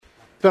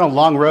It's been a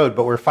long road,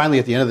 but we're finally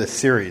at the end of this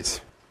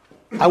series.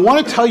 I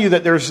want to tell you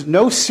that there's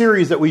no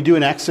series that we do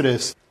in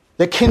Exodus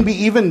that can be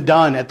even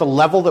done at the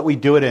level that we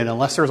do it in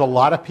unless there's a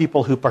lot of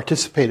people who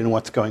participate in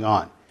what's going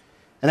on.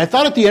 And I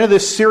thought at the end of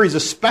this series,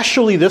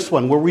 especially this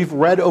one, where we've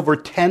read over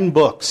 10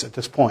 books at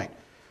this point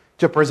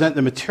to present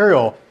the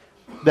material,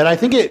 that I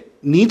think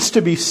it needs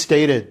to be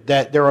stated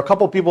that there are a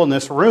couple people in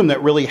this room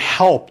that really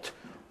helped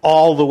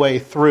all the way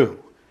through.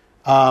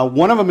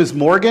 One of them is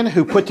Morgan,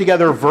 who put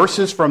together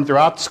verses from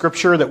throughout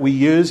Scripture that we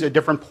use at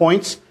different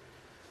points.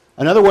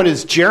 Another one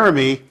is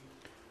Jeremy,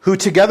 who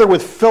together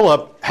with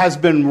Philip has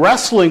been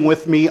wrestling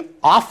with me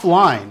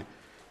offline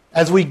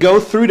as we go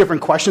through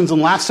different questions.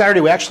 And last Saturday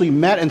we actually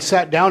met and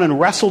sat down and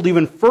wrestled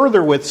even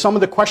further with some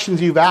of the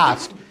questions you've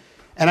asked.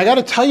 And I got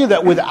to tell you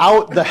that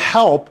without the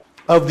help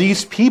of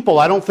these people,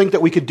 I don't think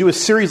that we could do a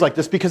series like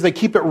this because they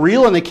keep it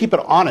real and they keep it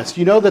honest.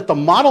 You know that the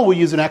model we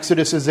use in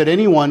Exodus is that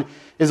anyone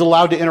is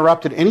allowed to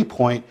interrupt at any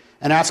point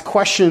and ask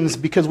questions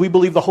because we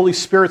believe the Holy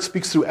Spirit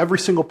speaks through every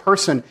single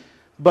person.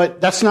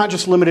 But that's not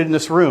just limited in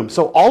this room.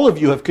 So all of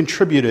you have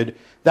contributed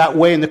that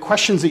way in the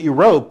questions that you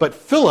wrote. But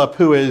Philip,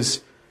 who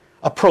is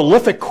a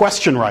prolific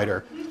question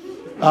writer,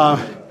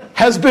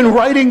 has been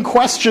writing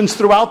questions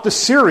throughout the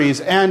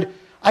series. And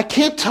I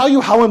can't tell you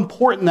how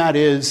important that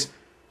is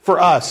for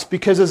us,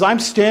 because as I'm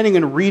standing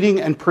and reading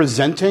and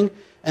presenting,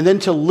 and then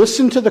to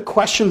listen to the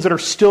questions that are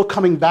still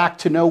coming back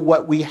to know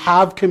what we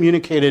have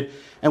communicated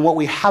and what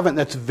we haven't,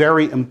 that's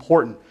very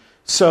important.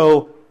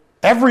 So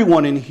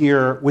everyone in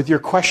here with your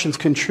questions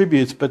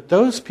contributes, but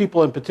those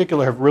people in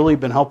particular have really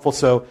been helpful.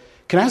 So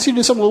can I ask you to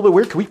do something a little bit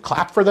weird? Can we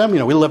clap for them? You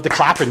know, we love to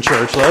clap in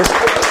church, Liz.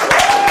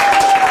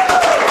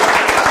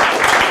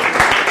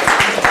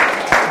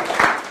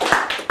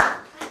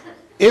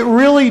 It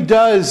really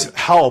does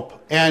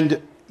help,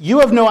 and you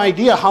have no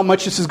idea how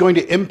much this is going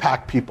to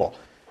impact people.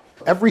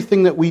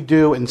 Everything that we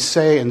do and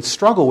say and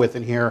struggle with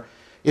in here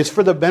is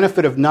for the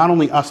benefit of not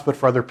only us, but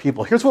for other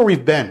people. Here's where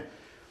we've been.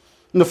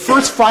 In the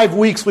first 5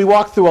 weeks, we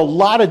walked through a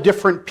lot of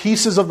different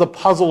pieces of the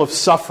puzzle of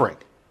suffering.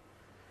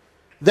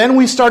 Then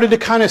we started to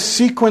kind of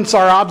sequence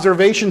our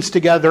observations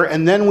together,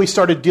 and then we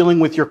started dealing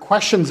with your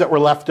questions that were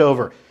left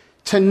over.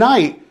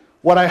 Tonight,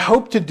 what I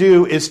hope to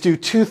do is do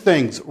two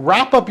things.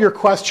 Wrap up your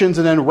questions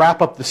and then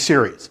wrap up the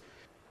series.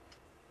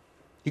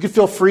 You can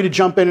feel free to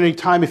jump in any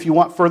time if you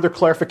want further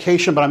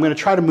clarification, but I'm going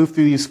to try to move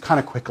through these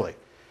kind of quickly.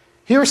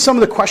 Here are some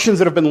of the questions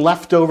that have been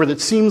left over that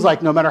seems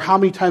like no matter how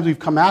many times we've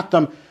come at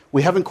them,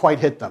 we haven't quite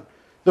hit them.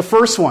 The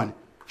first one,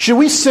 should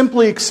we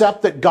simply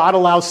accept that God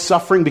allows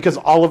suffering because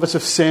all of us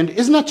have sinned?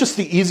 Isn't that just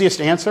the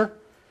easiest answer?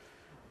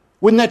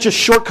 Wouldn't that just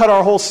shortcut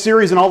our whole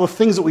series and all the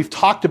things that we've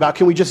talked about?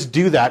 Can we just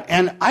do that?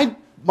 And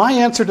my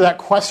answer to that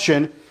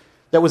question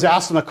that was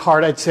asked on the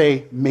card, I'd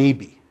say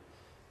maybe.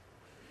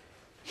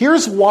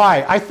 Here's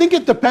why. I think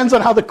it depends on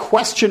how the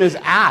question is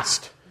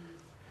asked.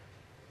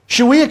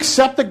 Should we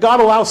accept that God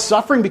allows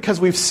suffering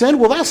because we've sinned?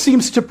 Well, that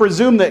seems to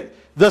presume that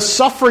the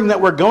suffering that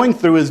we're going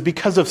through is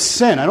because of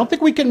sin. I don't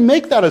think we can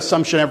make that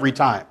assumption every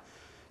time.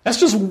 That's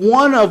just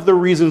one of the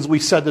reasons we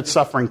said that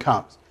suffering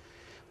comes.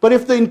 But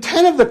if the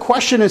intent of the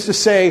question is to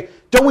say,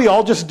 don't we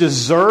all just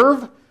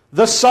deserve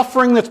the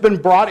suffering that's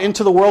been brought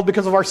into the world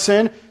because of our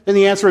sin? Then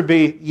the answer would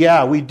be,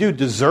 yeah, we do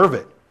deserve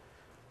it.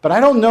 But I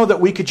don't know that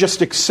we could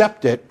just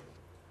accept it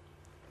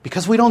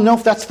because we don't know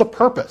if that's the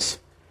purpose.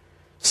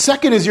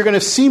 Second is, you're going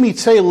to see me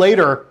say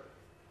later,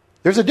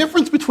 there's a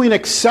difference between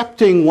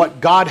accepting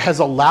what God has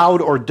allowed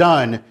or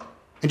done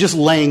and just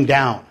laying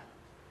down.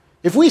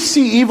 If we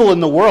see evil in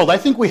the world, I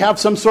think we have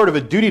some sort of a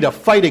duty to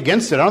fight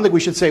against it. I don't think we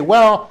should say,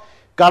 well,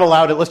 God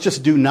allowed it, let's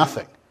just do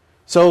nothing.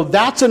 So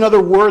that's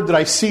another word that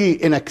I see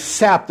in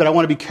accept that I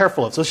want to be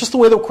careful of. So it's just the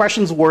way the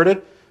question's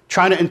worded,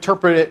 trying to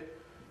interpret it.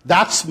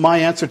 That's my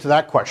answer to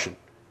that question.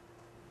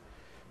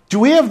 Do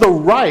we have the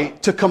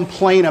right to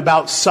complain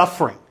about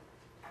suffering?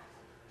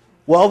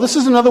 Well, this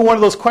is another one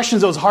of those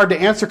questions that was hard to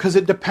answer because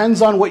it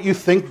depends on what you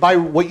think by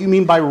what you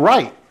mean by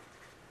right.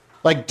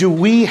 Like, do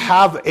we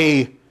have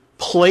a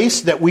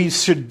place that we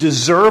should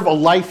deserve a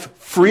life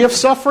free of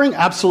suffering?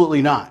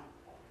 Absolutely not.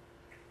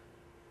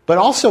 But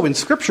also in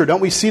Scripture,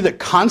 don't we see that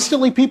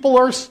constantly people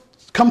are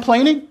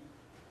complaining?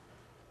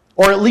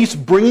 Or at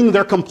least bringing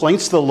their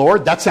complaints to the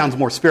Lord? That sounds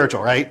more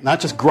spiritual, right? Not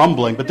just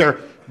grumbling, but they're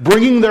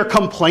bringing their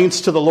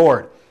complaints to the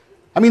Lord.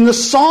 I mean, the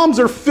Psalms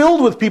are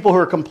filled with people who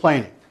are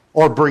complaining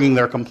or bringing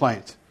their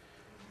complaints.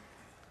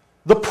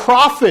 The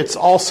prophets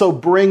also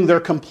bring their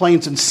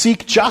complaints and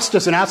seek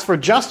justice and ask for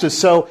justice.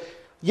 So,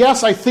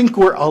 yes, I think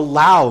we're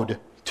allowed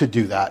to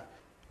do that.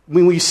 I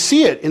mean, we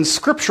see it in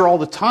Scripture all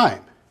the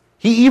time.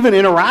 He even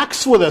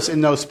interacts with us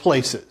in those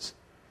places.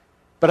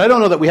 But I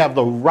don't know that we have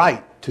the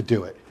right to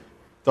do it.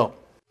 Phil?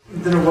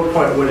 Then at what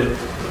point would it,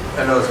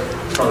 I know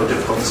it's probably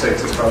difficult to say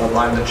because it's probably a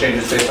line that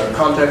changes based on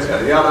context,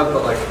 yada yada,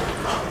 but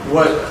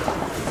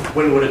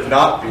when would it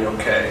not be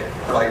okay?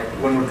 Or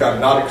when would God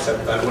not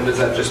accept that? When does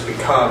that just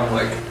become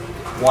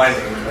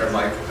whining or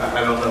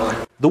I don't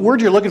know. The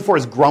word you're looking for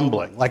is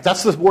grumbling.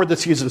 That's the word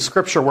that's used in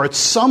Scripture, where at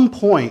some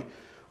point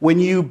when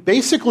you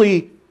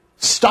basically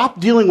stop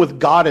dealing with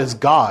God as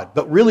God,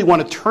 but really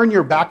want to turn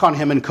your back on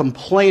him and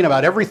complain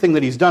about everything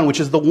that he's done, which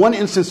is the one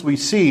instance we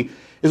see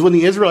is when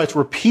the Israelites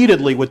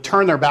repeatedly would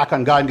turn their back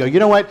on God and go, you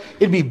know what,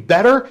 it'd be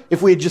better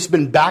if we had just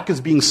been back as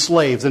being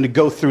slaves than to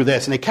go through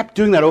this. And they kept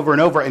doing that over and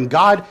over, and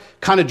God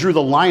kind of drew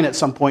the line at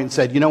some point and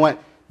said, you know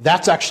what,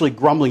 that's actually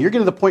grumbling. You're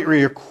getting to the point where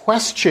you're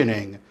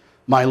questioning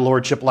my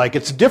lordship. Like,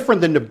 it's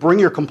different than to bring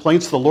your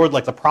complaints to the Lord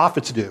like the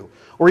prophets do,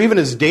 or even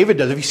as David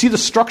does. If you see the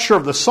structure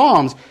of the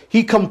Psalms,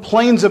 he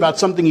complains about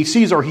something he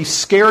sees, or he's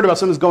scared about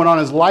something that's going on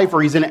in his life,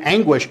 or he's in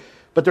anguish.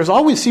 But there's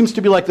always seems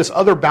to be like this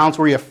other balance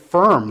where he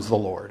affirms the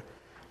Lord.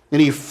 And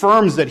he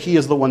affirms that he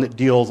is the one that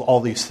deals all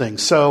these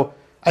things. So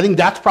I think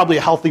that's probably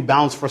a healthy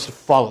balance for us to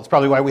follow. It's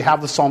probably why we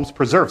have the Psalms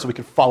preserved, so we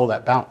can follow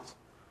that balance.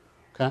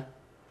 Okay?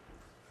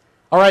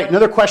 All right,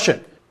 another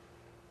question.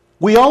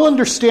 We all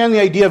understand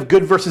the idea of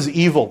good versus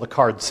evil, the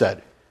card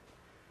said.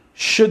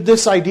 Should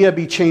this idea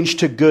be changed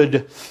to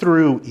good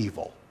through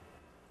evil?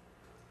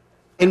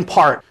 In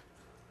part.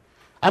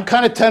 I'm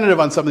kind of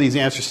tentative on some of these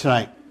answers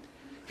tonight.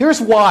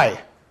 Here's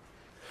why.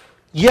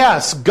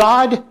 Yes,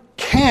 God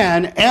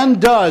can and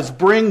does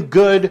bring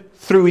good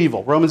through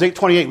evil. Romans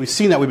 8:28, we've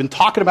seen that. We've been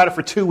talking about it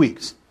for 2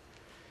 weeks.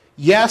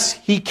 Yes,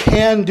 he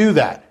can do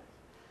that.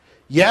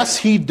 Yes,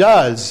 he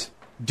does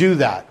do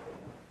that.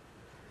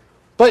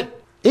 But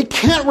it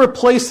can't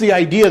replace the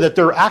idea that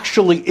there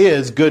actually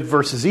is good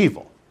versus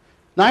evil.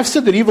 Now, I've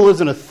said that evil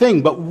isn't a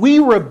thing, but we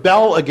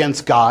rebel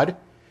against God.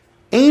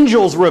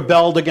 Angels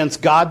rebelled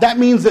against God. That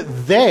means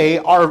that they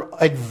are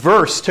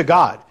adverse to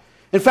God.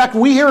 In fact,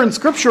 we hear in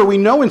Scripture, we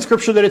know in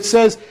Scripture that it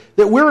says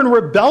that we're in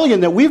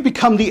rebellion, that we've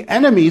become the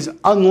enemies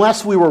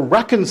unless we were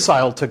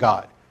reconciled to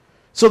God.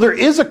 So there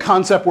is a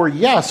concept where,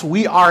 yes,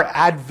 we are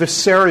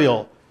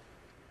adversarial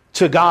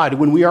to God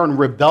when we are in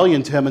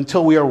rebellion to him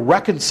until we are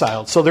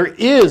reconciled. So there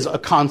is a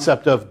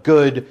concept of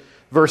good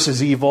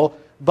versus evil,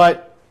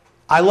 but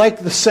I like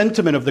the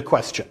sentiment of the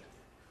question.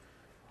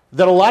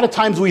 That a lot of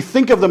times we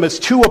think of them as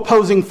two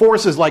opposing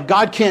forces, like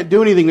God can't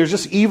do anything, there's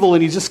just evil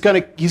and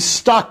he's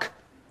stuck.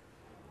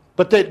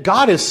 But that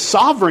God is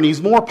sovereign,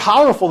 he's more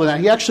powerful than that.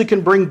 He actually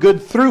can bring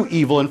good through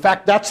evil. In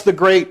fact, that's the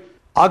great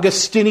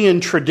Augustinian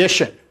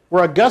tradition,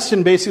 where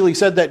Augustine basically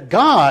said that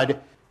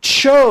God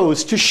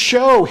chose to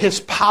show his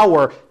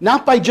power,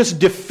 not by just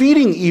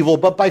defeating evil,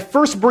 but by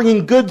first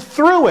bringing good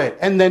through it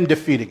and then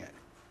defeating it.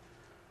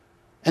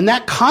 And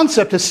that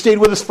concept has stayed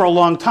with us for a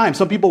long time.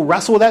 Some people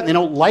wrestle with that and they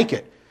don't like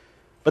it.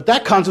 But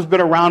that concept's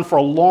been around for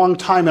a long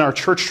time in our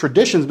church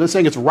traditions. I've been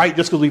saying it's right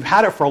just because we've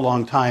had it for a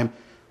long time,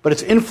 but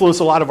it's influenced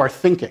a lot of our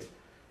thinking.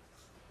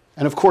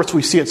 And of course,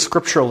 we see it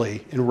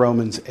scripturally in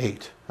Romans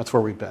 8. That's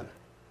where we've been.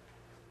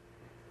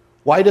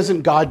 Why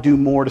doesn't God do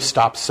more to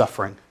stop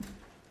suffering?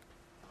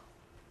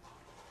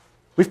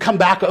 We've come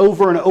back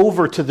over and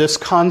over to this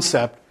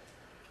concept.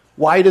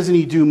 Why doesn't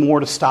he do more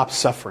to stop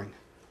suffering?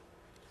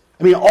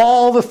 I mean,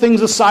 all the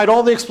things aside,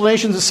 all the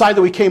explanations aside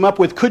that we came up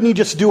with, couldn't he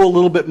just do a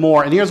little bit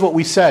more? And here's what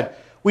we said.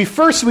 We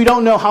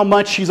don't know how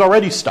much he's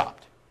already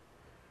stopped.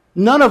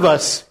 None of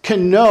us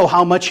can know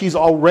how much he's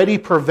already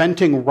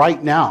preventing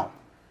right now.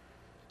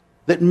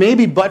 That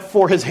maybe but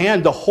for his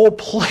hand, the whole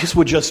place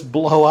would just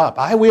blow up.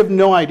 We have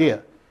no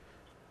idea.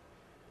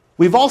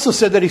 We've also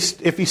said that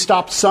if he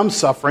stopped some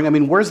suffering, I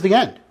mean, where's the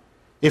end?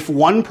 If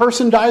one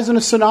person dies in a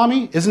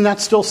tsunami, isn't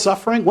that still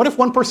suffering? What if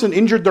one person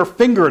injured their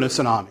finger in a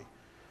tsunami?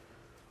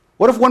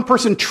 What if one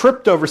person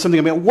tripped over something?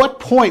 I mean, at what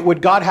point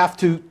would God have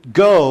to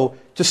go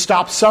to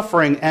stop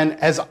suffering? And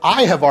as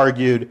I have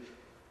argued,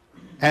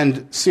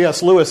 and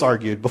C.S. Lewis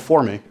argued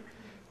before me,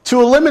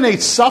 to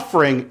eliminate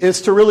suffering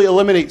is to really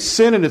eliminate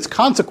sin and its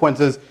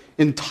consequences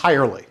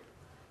entirely.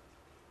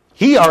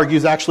 He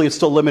argues actually it's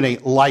to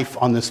eliminate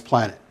life on this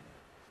planet.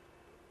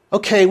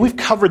 Okay, we've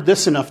covered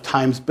this enough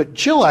times, but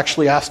Jill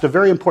actually asked a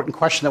very important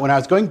question that when I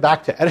was going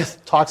back to edit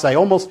talks, I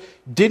almost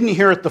didn't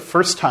hear it the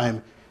first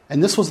time,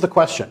 and this was the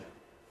question.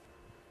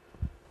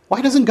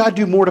 Why doesn't God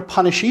do more to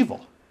punish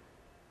evil?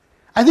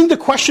 I think the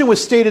question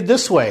was stated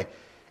this way.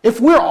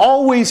 If we're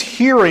always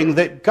hearing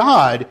that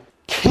God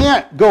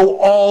can't go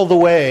all the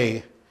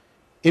way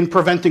in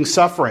preventing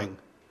suffering,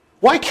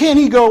 why can't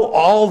he go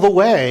all the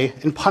way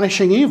in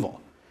punishing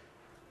evil?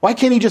 Why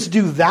can't he just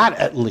do that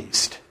at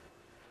least?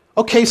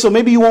 Okay, so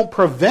maybe you won't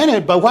prevent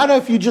it, but what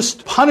if you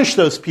just punish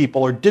those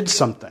people or did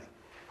something?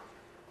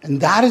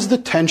 And that is the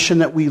tension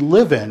that we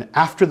live in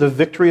after the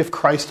victory of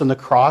Christ on the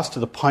cross to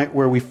the point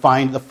where we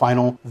find the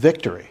final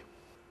victory.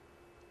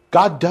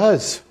 God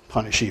does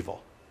punish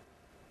evil.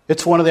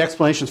 It's one of the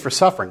explanations for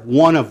suffering.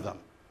 One of them.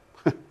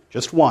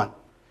 Just one.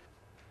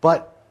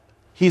 But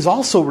he's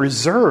also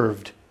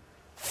reserved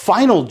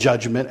final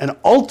judgment and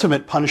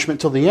ultimate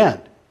punishment till the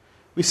end.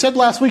 We said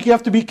last week you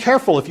have to be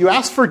careful. If you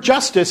ask for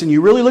justice and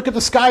you really look at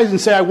the skies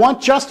and say, I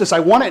want justice, I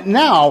want it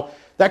now,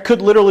 that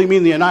could literally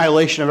mean the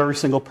annihilation of every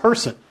single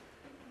person.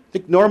 I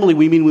think normally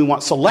we mean we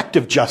want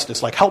selective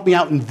justice, like help me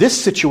out in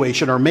this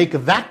situation or make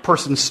that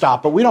person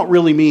stop, but we don't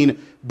really mean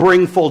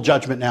bring full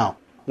judgment now.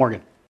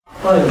 Morgan.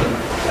 Well,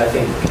 I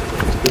think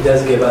he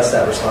does give us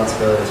that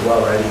responsibility as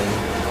well, right?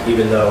 I mean,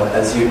 even though,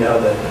 as you know,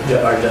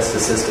 that our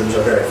justice systems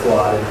are very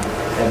flawed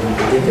and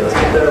ridiculous.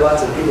 But there are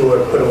lots of people who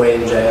are put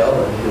away in jail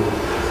and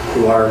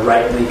who are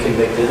rightly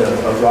convicted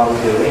of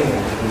wrongdoing.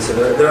 And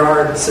so there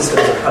are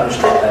systems of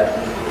punishment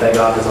that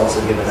God has also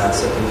given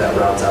us. I think that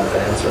rounds out the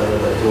answer a little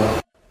bit as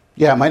well.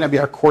 Yeah, it might not be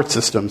our court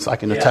systems. I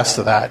can attest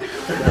to that.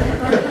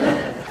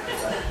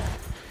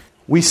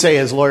 We say,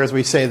 as lawyers,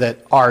 we say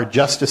that our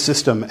justice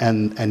system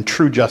and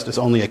true justice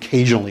only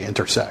occasionally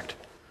intersect.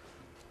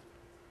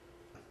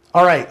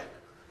 All right.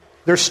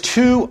 There's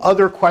two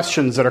other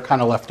questions that are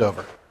kind of left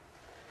over.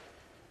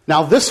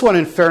 Now, this one,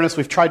 in fairness,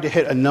 we've tried to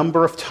hit a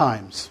number of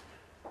times,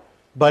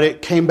 but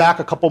it came back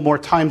a couple more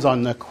times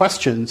on the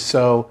questions,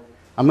 so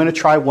I'm going to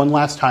try one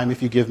last time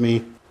if you give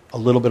me a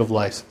little bit of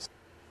license.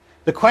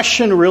 The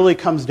question really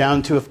comes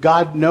down to, if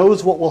God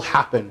knows what will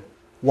happen,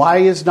 why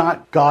is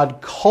not God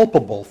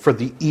culpable for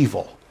the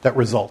evil that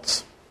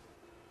results?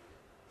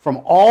 From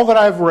all that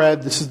I've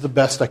read, this is the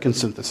best I can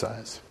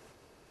synthesize.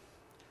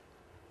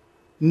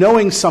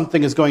 Knowing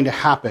something is going to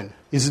happen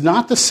is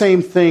not the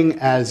same thing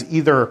as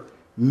either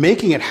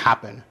making it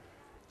happen,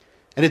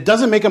 and it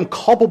doesn't make him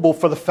culpable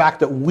for the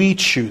fact that we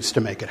choose to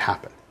make it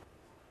happen.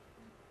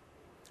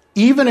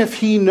 Even if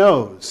he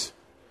knows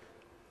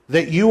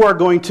that you are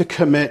going to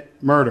commit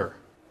murder.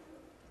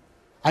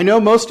 I know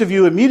most of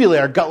you immediately,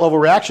 our gut level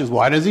reactions,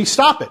 why does he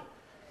stop it?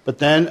 But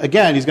then,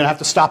 again, he's going to have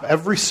to stop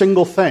every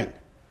single thing.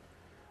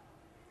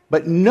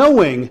 But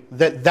knowing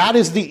that that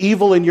is the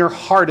evil in your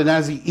heart and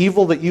that is the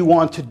evil that you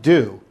want to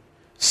do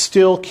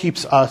still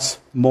keeps us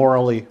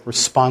morally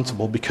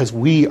responsible because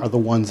we are the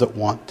ones that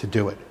want to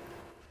do it.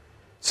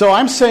 So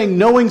I'm saying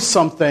knowing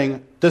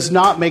something does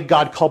not make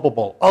God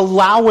culpable.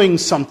 Allowing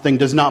something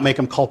does not make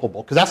him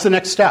culpable, because that's the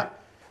next step.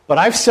 But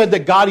I've said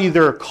that God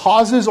either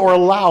causes or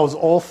allows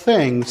all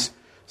things.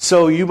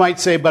 So you might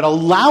say, but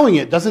allowing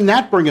it, doesn't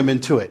that bring him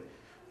into it?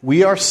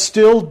 We are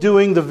still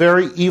doing the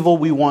very evil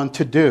we want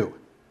to do.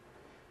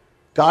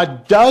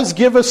 God does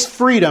give us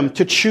freedom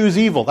to choose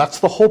evil. That's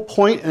the whole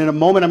point, and in a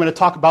moment I'm going to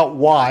talk about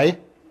why.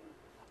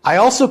 I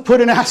also put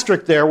an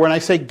asterisk there when I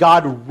say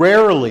God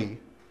rarely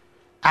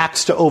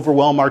acts to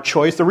overwhelm our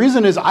choice. The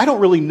reason is I don't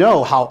really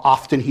know how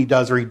often he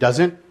does or he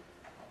doesn't.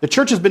 The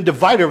church has been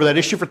divided over that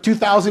issue for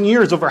 2,000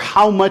 years, over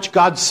how much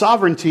God's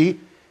sovereignty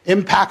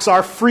impacts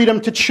our freedom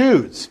to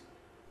choose.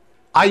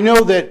 I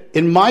know that,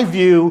 in my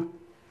view,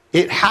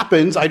 it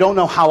happens. I don't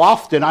know how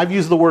often. I've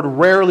used the word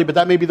rarely, but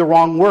that may be the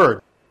wrong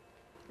word.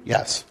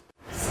 Yes?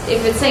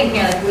 If it's saying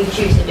here, like, we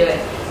choose to do it,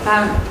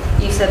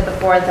 you said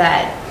before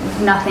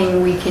that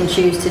nothing we can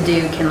choose to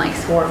do can, like,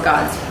 thwart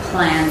God's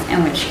plans,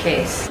 in which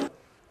case?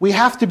 We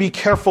have to be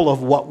careful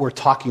of what we're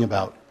talking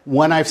about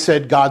when I've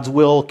said God's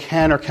will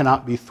can or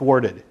cannot be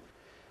thwarted.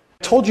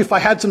 I told you if I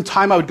had some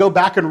time, I would go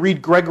back and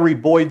read Gregory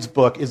Boyd's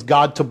book, Is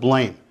God to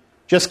Blame?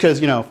 Just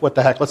because, what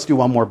the heck, let's do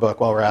one more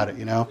book while we're at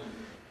it,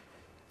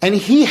 And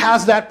he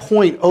has that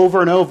point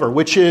over and over,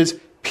 which is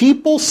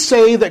people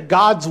say that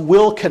God's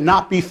will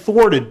cannot be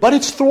thwarted, but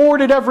it's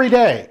thwarted every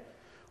day.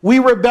 We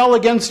rebel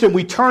against him.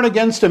 We turn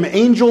against him.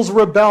 Angels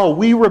rebel.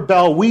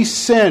 We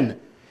sin.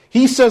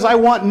 He says, I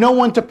want no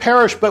one to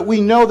perish, but we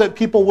know that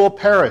people will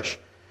perish.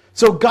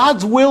 So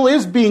God's will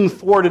is being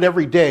thwarted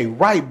every day,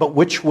 right? But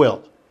which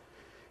will?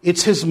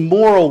 It's his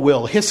moral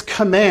will, his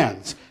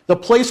commands, the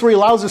place where he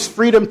allows us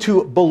freedom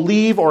to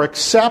believe or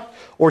accept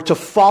or to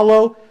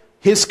follow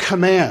his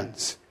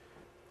commands.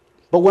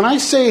 But when I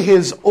say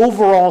his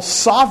overall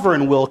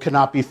sovereign will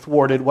cannot be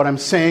thwarted, what I'm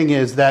saying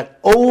is that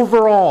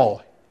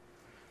overall,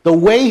 the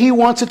way he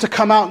wants it to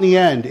come out in the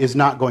end is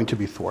not going to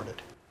be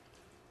thwarted.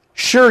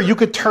 Sure, you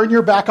could turn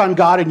your back on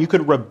God and you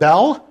could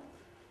rebel.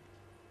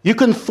 You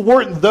can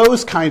thwart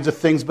those kinds of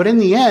things, but in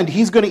the end,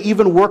 he's going to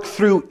even work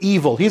through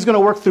evil. He's going to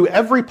work through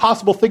every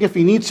possible thing if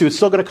he needs to. It's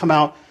still going to come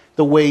out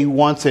the way he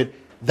wants it.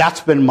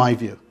 That's been my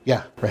view.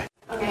 Yeah, right.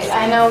 Okay,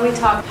 I know we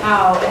talked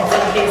how in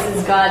some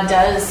cases God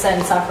does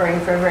send suffering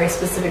for a very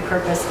specific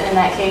purpose. And in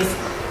that case,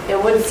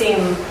 it would seem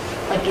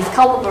like he's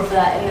culpable for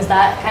that. And is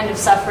that kind of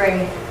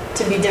suffering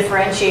to be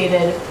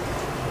differentiated?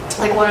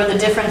 Like, what are the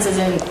differences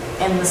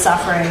in the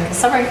suffering? Because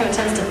suffering kind of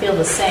tends to feel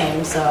the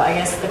same. So I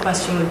guess the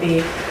question would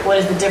be, what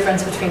is the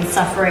difference between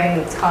suffering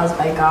that's caused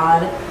by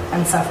God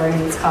and suffering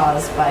that's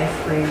caused by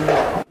free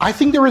will? I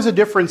think there is a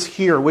difference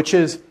here, which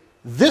is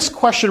this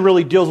question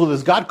really deals with,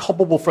 is God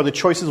culpable for the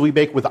choices we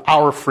make with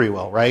our free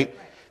will, right?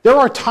 There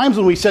are times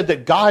when we said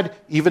that God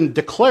even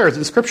declares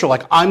in Scripture,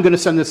 like, I'm going to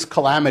send this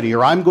calamity,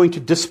 or I'm going to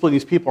discipline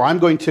these people, or I'm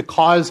going to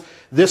cause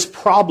this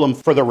problem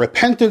for their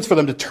repentance, for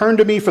them to turn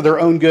to me for their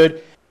own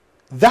good.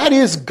 That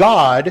is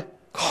God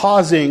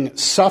causing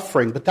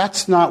suffering, but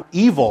that's not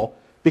evil,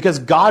 because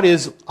God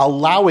is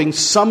allowing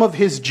some of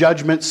his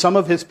judgment, some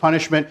of his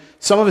punishment,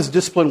 some of his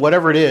discipline,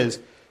 whatever it is,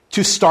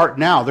 to start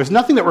now. There's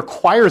nothing that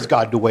requires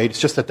God to wait. It's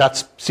just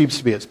that seems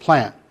to be his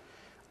plan.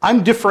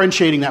 I'm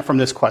differentiating that from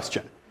this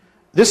question.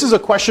 This is a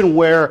question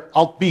where,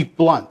 I'll be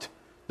blunt,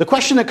 the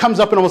question that comes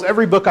up in almost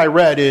every book I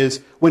read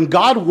is, when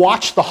God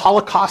watched the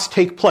Holocaust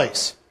take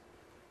place,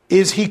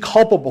 is he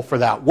culpable for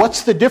that?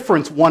 What's the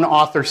difference, one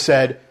author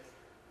said,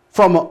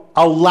 from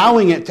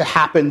allowing it to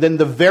happen than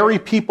the very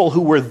people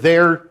who were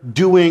there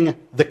doing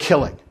the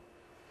killing.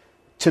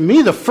 To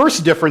me, the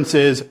first difference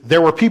is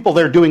there were people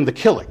there doing the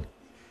killing.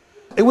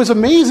 It was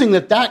amazing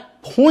that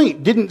that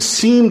point didn't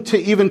seem to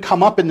even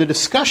come up in the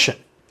discussion,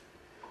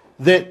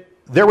 that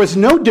there was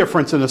no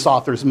difference in this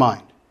author's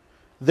mind,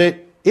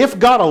 that if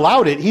God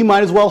allowed it, he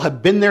might as well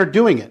have been there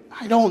doing it.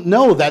 I don't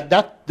know,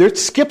 that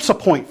skips a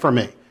point for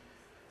me.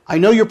 I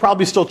know you're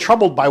probably still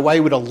troubled by why he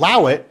would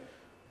allow it,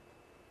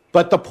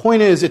 but the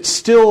point is it's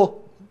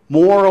still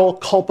moral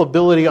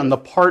culpability on the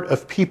part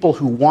of people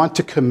who want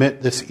to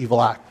commit this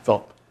evil act.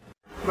 Philip.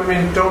 I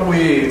mean, don't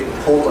we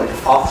hold like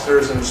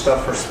officers and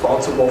stuff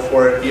responsible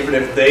for it, even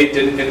if they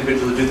didn't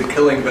individually do the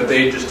killing, but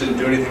they just didn't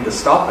do anything to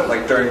stop it?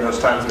 Like during those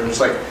times,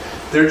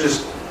 they're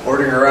just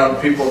ordering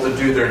around people to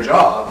do their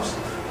jobs,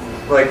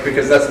 like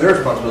because that's their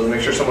responsibility to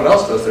make sure someone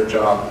else does their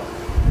job.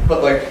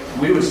 But like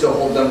we would still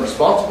hold them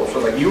responsible for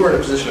like you were in a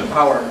position of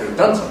power and could have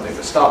done something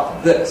to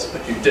stop this,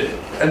 but you didn't.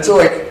 And so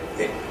like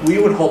we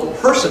would hold a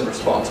person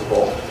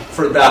responsible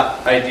for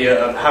that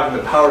idea of having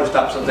the power to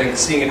stop something,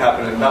 seeing it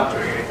happen, and not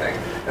doing anything.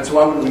 And so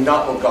why would we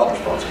not hold God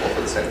responsible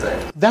for the same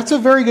thing? That's a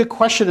very good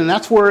question, and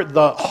that's where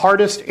the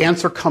hardest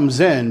answer comes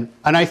in.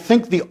 And I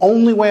think the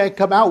only way I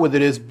come out with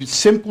it is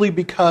simply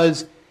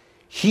because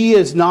he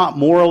is not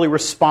morally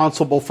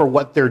responsible for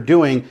what they're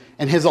doing,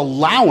 and his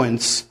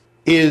allowance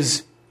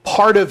is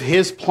part of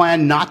his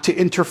plan not to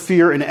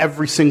interfere in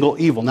every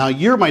single evil. Now,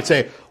 you might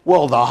say,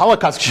 well, the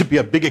Holocaust should be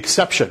a big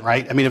exception,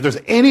 right? I mean, if there's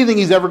anything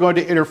he's ever going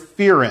to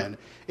interfere in,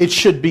 it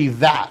should be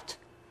that.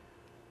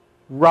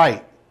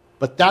 Right.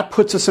 But that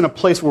puts us in a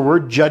place where we're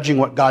judging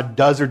what God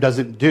does or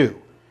doesn't do.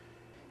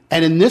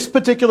 And in this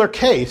particular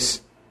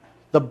case,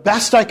 the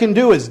best I can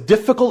do, as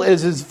difficult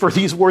as it is for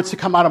these words to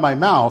come out of my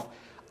mouth,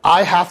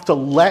 I have to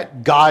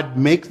let God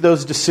make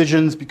those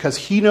decisions because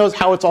he knows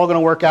how it's all going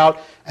to work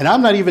out. And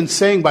I'm not even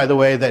saying, by the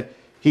way, that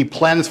he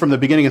planned this from the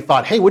beginning and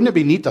thought, hey, wouldn't it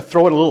be neat to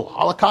throw in a little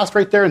Holocaust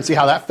right there and see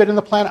how that fit in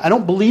the plan? I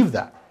don't believe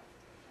that.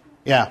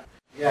 Yeah.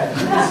 Yeah,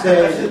 you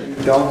say that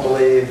you don't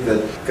believe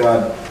that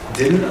God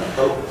didn't?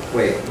 Oh,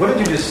 wait, what did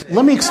you just say?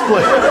 Let me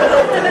explain.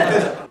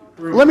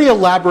 Let me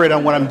elaborate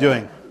on what I'm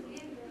doing.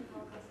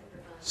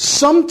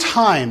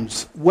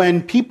 Sometimes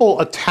when people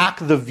attack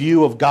the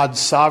view of God's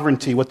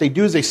sovereignty, what they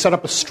do is they set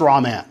up a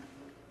straw man.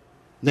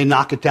 They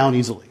knock it down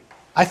easily.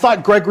 I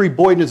thought Gregory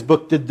Boyd in his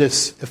book did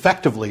this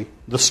effectively,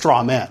 the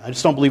straw man. I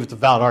just don't believe it's a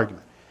valid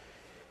argument.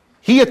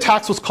 He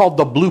attacks what's called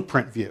the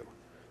blueprint view,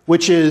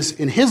 which is,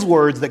 in his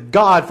words, that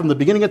God, from the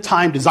beginning of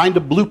time, designed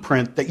a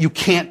blueprint that you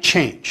can't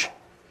change.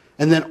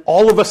 And then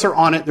all of us are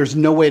on it. There's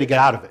no way to get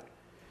out of it.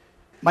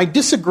 My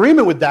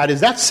disagreement with that is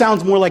that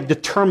sounds more like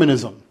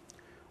determinism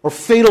or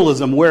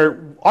fatalism,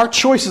 where our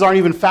choices aren't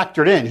even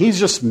factored in. He's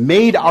just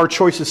made our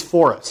choices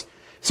for us.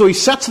 So he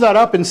sets that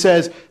up and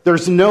says,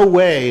 there's no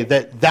way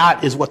that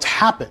that is what's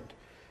happened.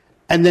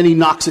 And then he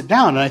knocks it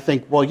down. And I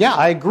think, well, yeah,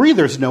 I agree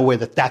there's no way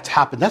that that's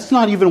happened. That's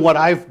not even what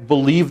I've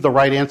believed the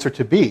right answer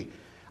to be.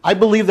 I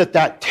believe that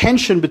that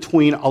tension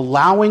between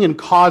allowing and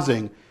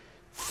causing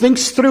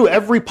thinks through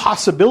every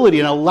possibility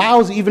and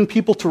allows even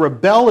people to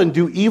rebel and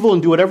do evil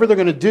and do whatever they're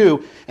going to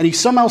do, and he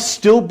somehow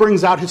still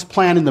brings out his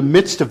plan in the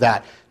midst of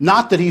that.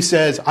 Not that he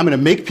says, I'm going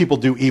to make people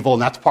do evil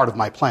and that's part of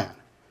my plan.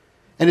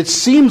 And it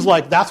seems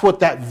like that's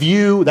what that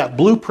view, that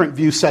blueprint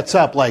view sets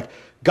up, like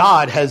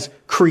God has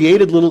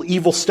created little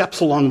evil steps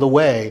along the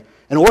way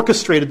and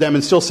orchestrated them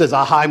and still says,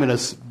 aha, I'm going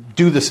to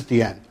do this at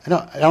the end.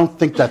 I don't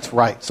think that's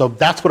right. So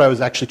that's what I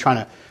was actually trying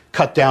to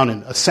cut down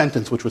in a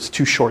sentence which was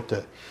too short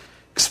to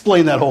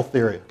explain that whole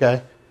theory,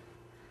 okay?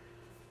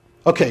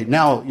 Okay,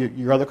 now,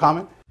 your other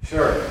comment?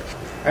 Sure.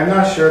 I'm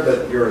not sure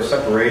that your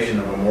separation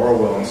of a moral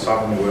will and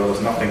sovereign will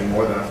is nothing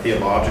more than a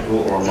theological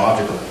or a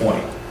logical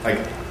point. Like,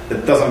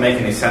 it doesn't make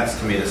any sense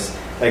to me.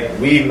 Like,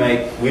 we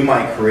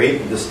might create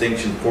the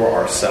distinction for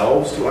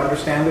ourselves to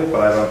understand it,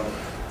 but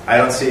I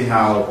don't see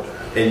how,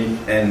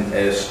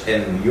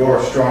 in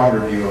your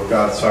stronger view of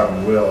God's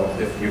sovereign will,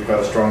 if you've got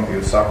a strong view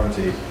of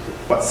sovereignty,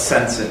 what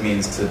sense it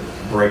means to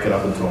break it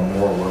up into a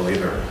moral will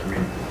either. I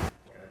mean,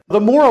 the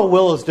moral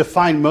will is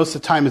defined most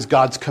of the time as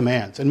God's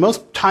commands. And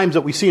most times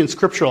that we see in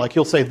Scripture, like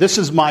he'll say, this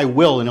is my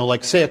will, and he'll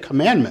like say a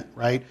commandment,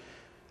 right?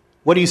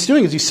 What he's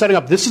doing is he's setting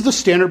up, this is the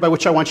standard by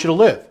which I want you to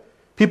live.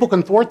 People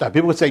can thwart that.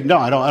 People would say, no,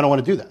 I don't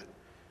want to do that.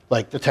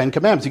 Like the Ten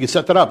Commandments, you can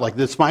set that up. Like,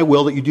 it's my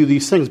will that you do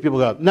these things. People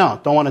go,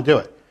 no, don't want to do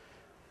it.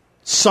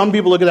 Some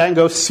people look at that and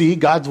go, see,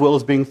 God's will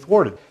is being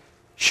thwarted.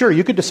 Sure,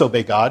 you could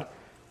disobey God.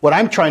 What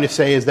I'm trying to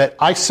say is that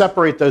I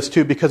separate those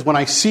two because when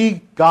I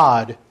see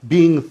God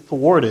being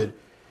thwarted,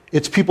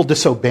 it's people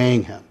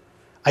disobeying him.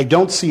 I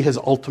don't see his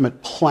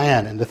ultimate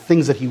plan and the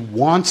things that he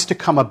wants to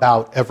come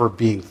about ever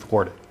being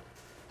thwarted.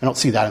 I don't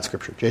see that in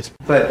Scripture. Jason?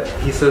 But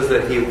he says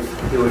that he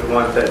would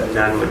want that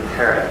none would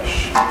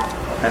perish.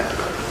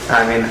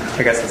 I mean,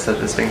 I guess it's a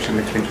distinction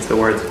between just the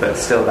words, but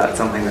still that's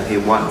something that he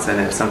wants, and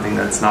it's something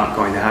that's not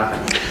going to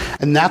happen.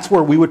 And that's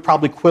where we would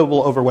probably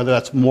quibble over whether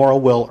that's moral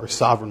will or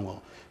sovereign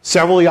will.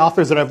 Several of the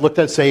authors that I've looked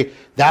at say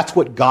that's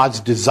what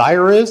God's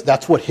desire is,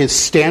 that's what his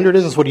standard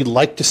is, that's what he'd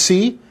like to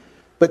see.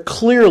 But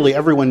clearly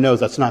everyone knows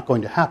that's not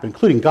going to happen,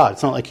 including God.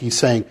 It's not like he's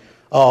saying,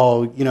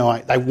 oh,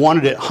 I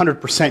wanted it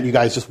 100%, you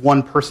guys, just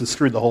one person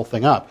screwed the whole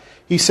thing up.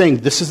 He's saying,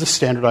 this is the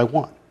standard I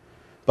want.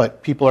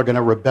 But people are going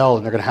to rebel,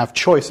 and they're going to have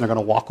choice, and they're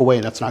going to walk away,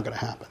 and that's not going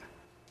to happen.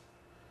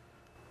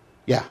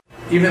 Yeah.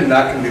 Even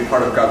that can be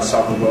part of God's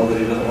sovereign will, that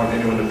he doesn't want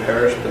anyone to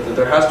perish, but that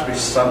there has to be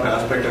some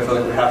aspect, I feel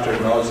like we have to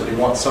acknowledge that he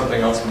wants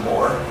something else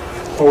more.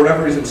 For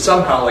whatever reason,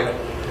 somehow,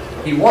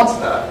 he wants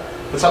that,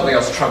 but something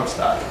else trumps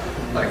that.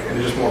 And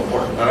it's just more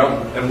important.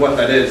 And what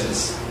that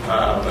is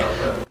I don't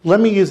know. But.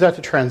 Let me use that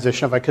to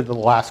transition, if I could, to the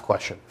last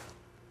question.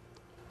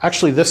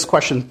 Actually, this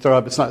question,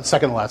 it's not the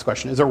second to last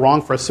question. Is it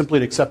wrong for us simply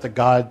to accept that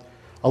God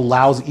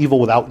allows evil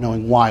without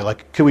knowing why?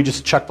 Could we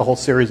just check the whole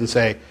series and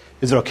say,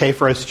 is it okay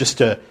for us just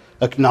to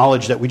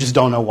acknowledge that we just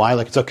don't know why?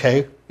 It's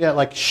okay?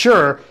 Yeah,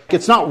 sure.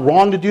 It's not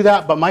wrong to do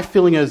that, but my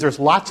feeling is there's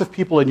lots of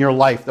people in your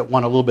life that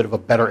want a little bit of a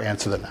better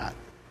answer than that.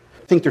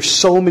 I think there's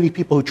so many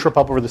people who trip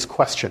up over this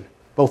question,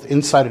 both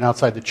inside and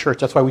outside the church.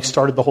 That's why we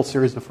started the whole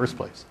series in the first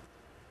place.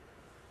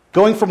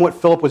 Going from what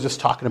Philip was just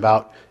talking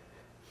about,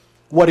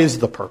 what is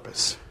the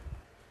purpose?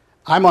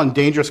 I'm on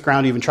dangerous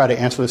ground to even try to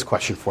answer this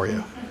question for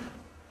you.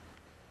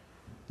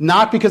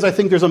 Not because I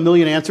think there's a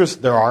million answers,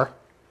 there are,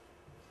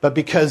 but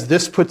because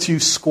this puts you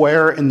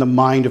square in the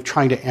mind of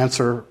trying to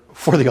answer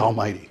for the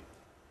Almighty.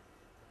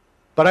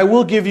 But I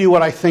will give you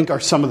what I think are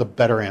some of the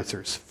better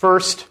answers.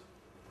 First,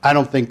 I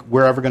don't think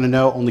we're ever going to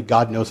know, only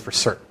God knows for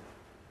certain.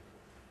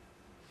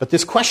 But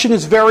this question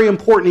is very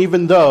important,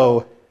 even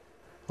though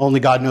only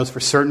God knows for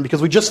certain,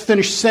 because we just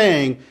finished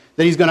saying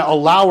that he's going to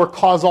allow or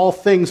cause all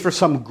things for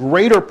some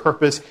greater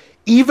purpose,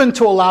 even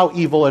to allow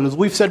evil. And as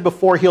we've said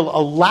before, he'll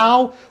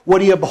allow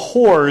what he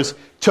abhors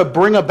to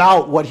bring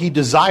about what he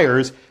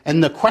desires.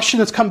 And the question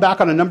that's come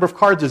back on a number of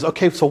cards is,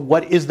 okay, so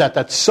what is that?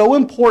 That's so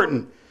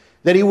important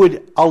that he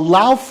would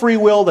allow free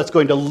will that's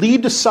going to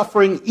lead to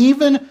suffering,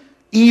 even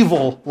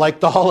evil like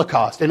the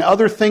Holocaust and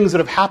other things that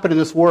have happened in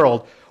this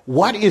world.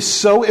 What is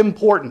so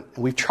important?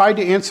 And we've tried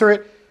to answer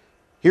it.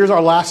 Here's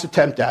our last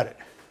attempt at it.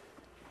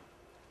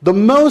 The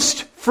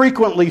most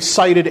frequently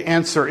cited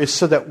answer is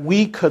so that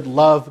we could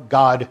love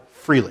God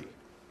freely.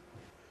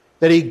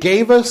 That he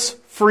gave us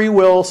free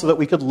will so that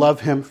we could love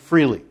him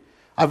freely.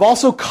 I've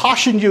also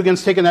cautioned you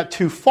against taking that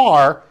too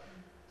far,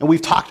 and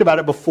we've talked about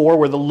it before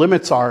where the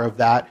limits are of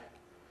that.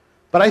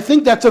 But I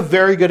think that's a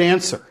very good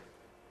answer.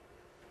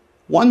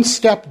 One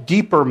step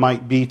deeper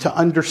might be to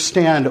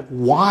understand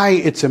why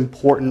it's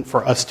important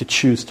for us to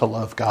choose to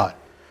love God.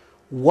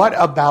 What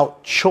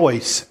about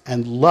choice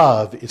and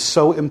love is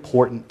so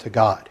important to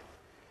God?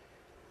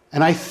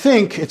 And I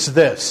think it's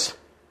this,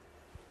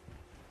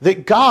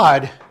 that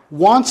God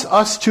wants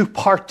us to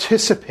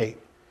participate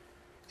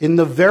in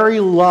the very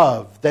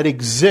love that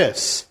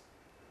exists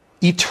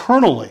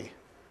eternally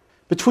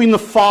between the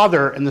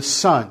Father and the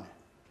Son.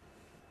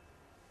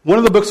 One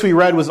of the books we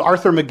read was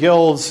Arthur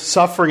McGill's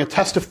Suffering, a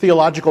Test of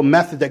Theological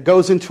Method, that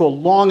goes into a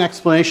long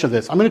explanation of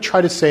this. I'm going to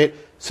try to say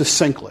it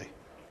succinctly.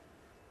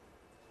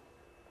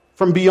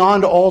 From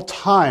beyond all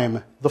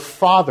time, the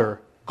Father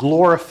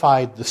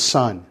glorified the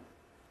Son,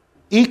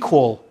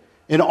 equal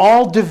in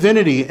all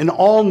divinity and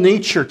all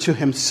nature to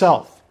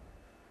himself.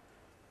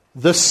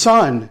 The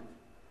Son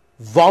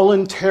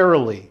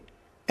voluntarily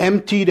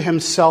emptied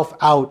himself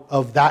out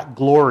of that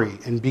glory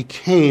and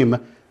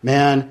became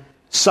man,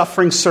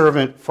 suffering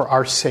servant for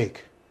our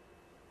sake.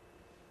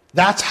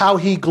 That's how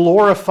he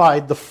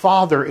glorified the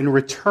Father in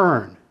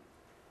return.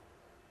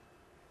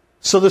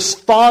 So the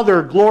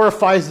Father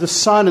glorifies the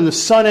Son, and the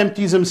Son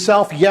empties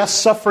himself, yes,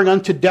 suffering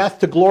unto death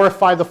to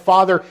glorify the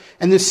Father.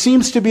 And this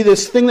seems to be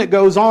this thing that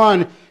goes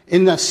on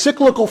in a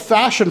cyclical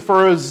fashion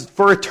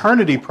for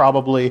eternity,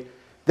 probably,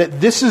 that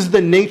this is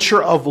the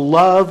nature of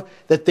love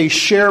that they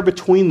share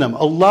between them.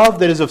 A love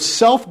that is of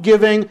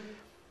self-giving,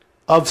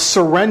 of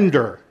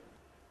surrender.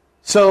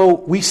 So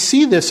we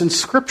see this in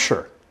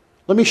Scripture.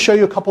 Let me show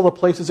you a couple of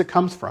places it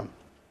comes from.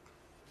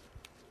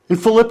 In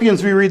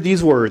Philippians, we read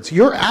these words,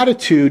 your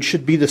attitude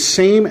should be the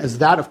same as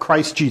that of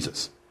Christ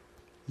Jesus.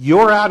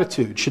 Your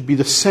attitude should be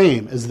the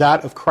same as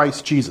that of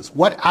Christ Jesus.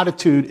 What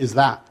attitude is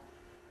that?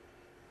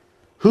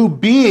 Who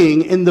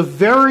being in the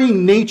very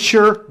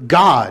nature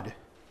God,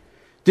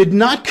 did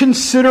not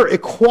consider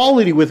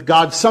equality with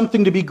God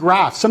something to be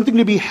grasped, something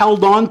to be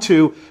held on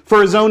to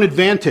for his own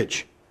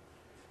advantage,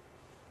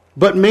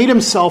 but made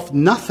himself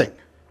nothing,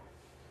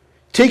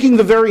 taking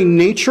the very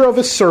nature of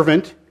a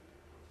servant,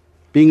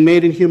 being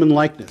made in human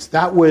likeness.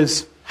 That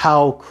was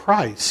how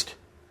Christ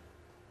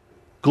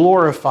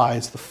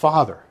glorifies the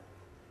Father.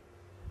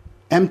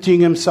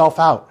 Emptying himself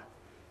out.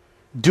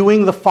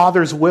 Doing the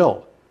Father's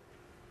will.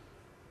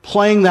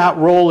 Playing that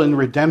role in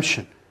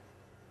redemption.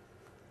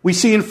 We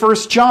see in 1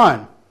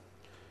 John,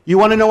 you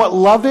want to know what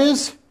love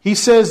is? He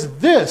says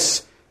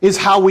this is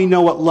how we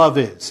know what love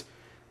is.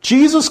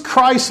 Jesus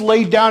Christ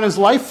laid down his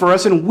life for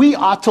us, and we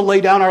ought to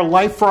lay down our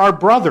life for our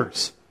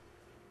brothers.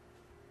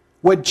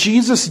 What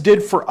Jesus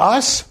did for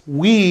us,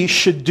 we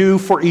should do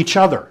for each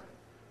other.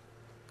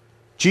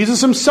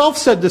 Jesus himself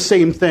said the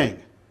same thing.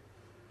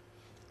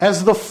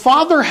 As the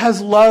Father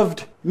has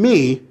loved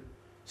me,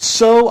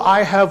 so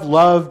I have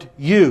loved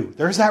you.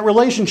 There's that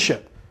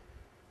relationship.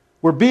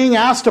 We're being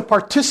asked to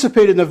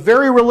participate in the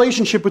very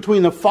relationship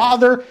between the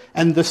Father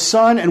and the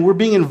Son, and we're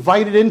being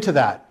invited into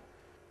that.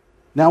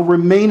 Now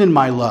remain in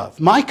my love.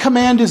 My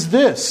command is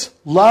this: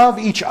 love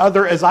each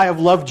other as I have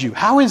loved you.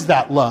 How is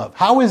that love?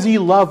 How has he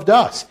loved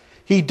us?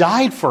 He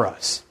died for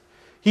us.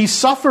 He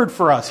suffered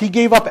for us. He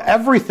gave up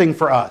everything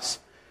for us.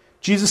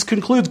 Jesus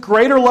concludes,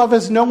 greater love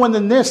has no one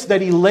than this,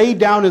 that he laid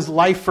down his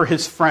life for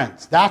his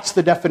friends. That's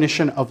the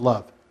definition of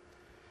love.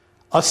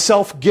 A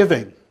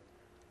self-giving,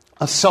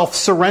 a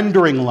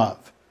self-surrendering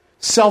love,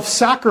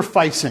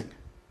 self-sacrificing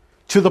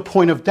to the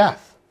point of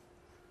death.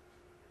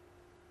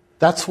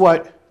 That's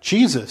what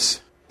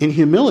Jesus, in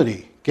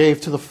humility,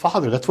 gave to the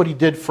Father. That's what he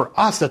did for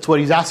us. That's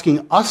what he's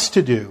asking us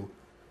to do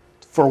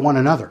for one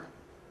another.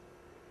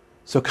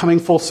 So coming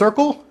full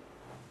circle,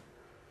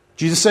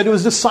 Jesus said to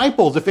his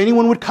disciples, if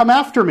anyone would come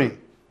after me,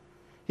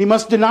 he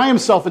must deny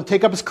himself and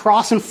take up his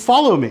cross and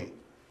follow me.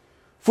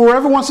 For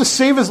whoever wants to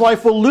save his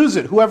life will lose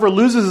it. Whoever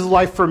loses his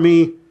life for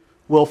me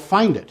will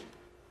find it.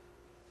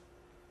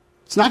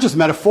 It's not just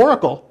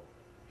metaphorical.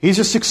 He's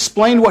just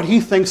explained what he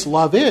thinks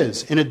love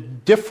is in a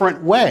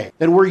different way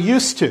than we're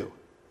used to.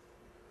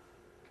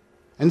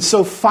 And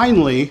so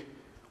finally,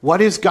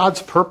 what is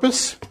God's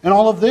purpose in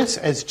all of this?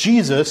 As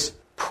Jesus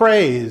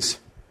prays,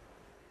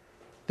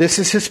 this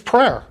is his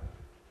prayer.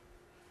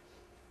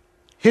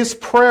 His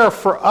prayer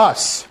for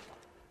us.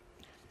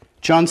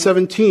 John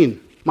 17,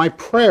 my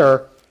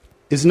prayer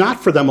is not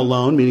for them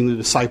alone, meaning the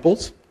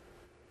disciples.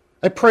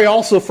 I pray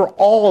also for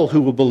all who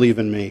will believe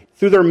in me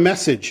through their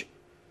message,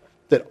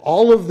 that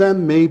all of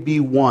them may be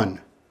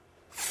one.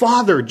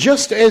 Father,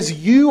 just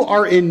as you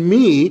are in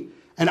me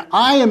and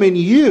I am in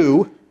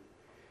you,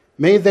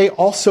 may they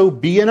also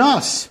be in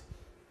us,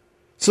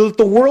 so that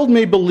the world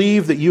may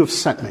believe that you have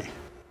sent me.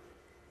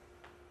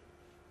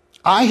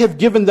 I have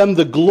given them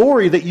the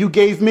glory that you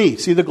gave me.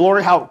 See the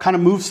glory, how it kind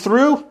of moves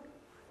through?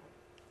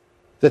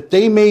 That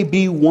they may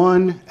be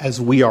one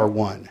as we are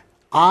one.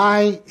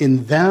 I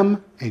in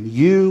them and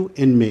you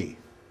in me.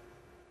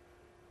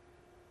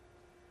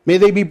 May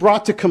they be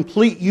brought to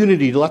complete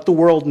unity to let the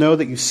world know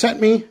that you sent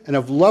me and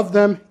have loved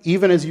them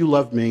even as you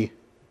loved me.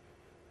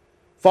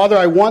 Father,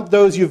 I want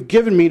those you've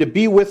given me to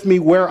be with me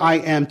where I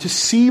am, to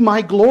see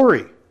my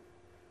glory.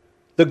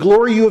 The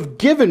glory you have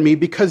given me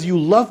because you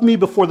loved me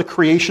before the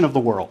creation of the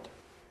world.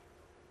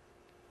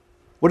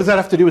 What does that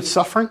have to do with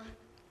suffering?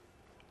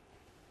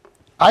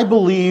 I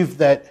believe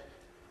that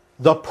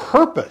the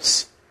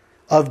purpose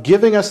of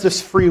giving us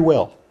this free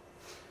will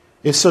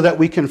is so that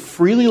we can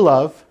freely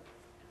love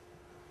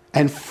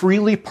and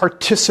freely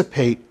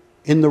participate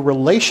in the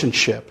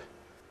relationship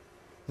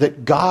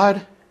that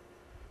God,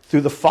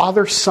 through the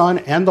Father, Son,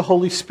 and the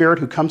Holy Spirit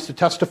who comes to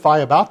testify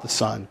about the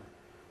Son,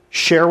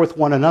 share with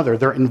one another.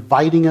 They're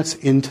inviting us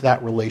into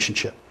that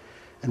relationship.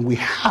 And we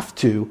have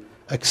to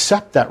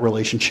accept that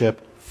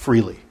relationship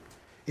freely.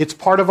 It's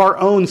part of our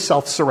own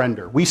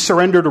self-surrender. We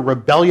surrender to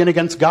rebellion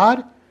against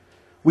God.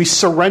 We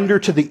surrender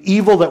to the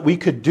evil that we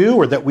could do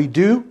or that we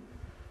do.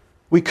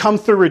 We come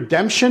through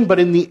redemption, but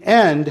in the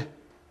end,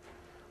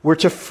 we're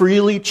to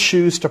freely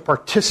choose to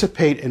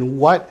participate in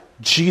what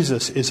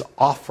Jesus is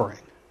offering.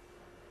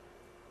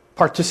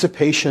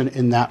 Participation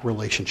in that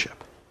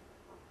relationship.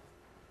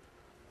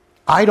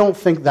 I don't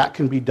think that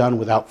can be done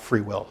without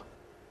free will.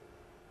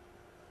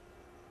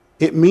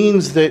 It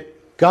means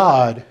that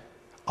God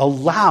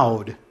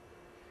allowed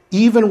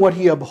even what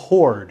he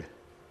abhorred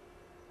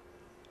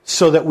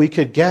so that we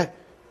could get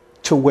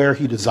to where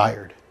he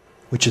desired,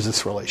 which is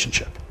this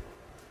relationship.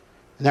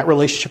 And that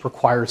relationship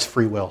requires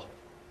free will.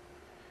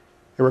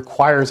 It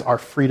requires our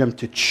freedom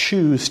to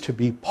choose to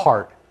be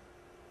part.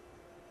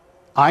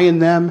 I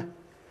and them,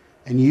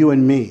 and you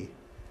and me.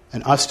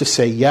 And us to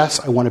say, yes,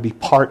 I want to be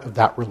part of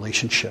that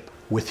relationship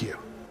with you.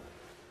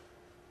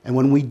 And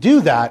when we do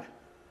that,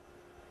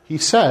 he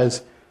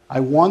says, I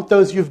want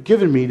those you've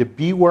given me to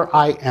be where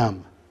I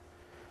am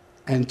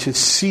and to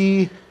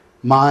see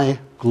my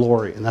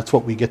glory. And that's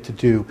what we get to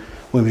do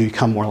when we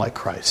become more like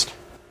Christ.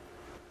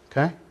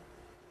 Okay?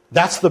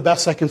 That's the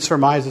best I can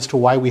surmise as to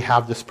why we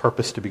have this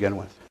purpose to begin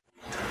with.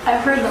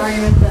 I've heard the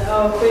argument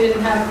that, if we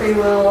didn't have free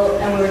will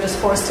and we were just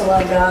forced to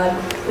love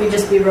God, we'd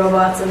just be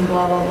robots and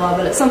blah, blah, blah.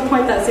 But at some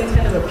point that seems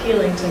kind of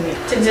appealing to me,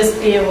 to just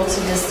be able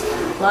to just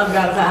love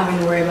God without having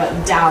to worry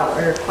about doubt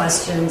or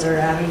questions or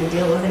having to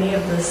deal with any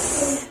of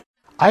this.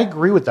 I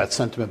agree with that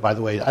sentiment, by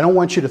the way. I don't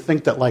want you to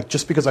think that, like,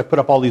 just because I put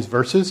up all these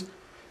verses,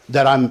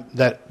 that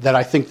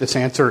I think this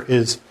answer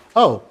is,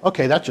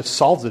 okay, that just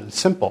solves it. It's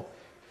simple.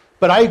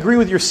 But I agree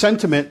with your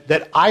sentiment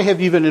that I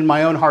have even in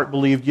my own heart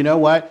believed, you know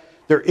what?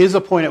 There is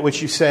a point at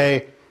which you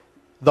say,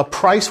 the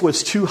price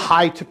was too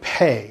high to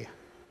pay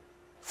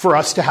for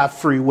us to have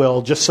free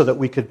will just so that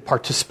we could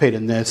participate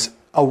in this.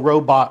 A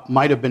robot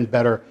might have been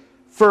better.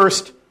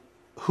 First,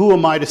 who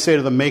am I to say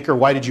to the maker,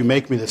 why did you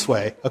make me this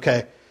way?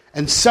 Okay.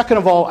 And second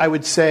of all, I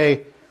would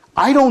say,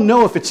 I don't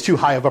know if it's too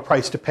high of a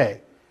price to pay.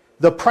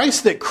 The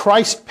price that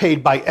Christ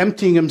paid by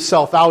emptying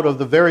himself out of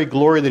the very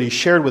glory that he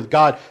shared with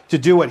God to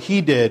do what he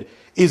did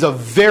is a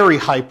very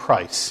high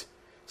price.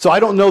 So I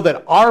don't know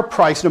that our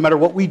price, no matter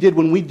what we did,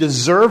 when we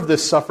deserve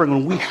this suffering,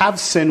 when we have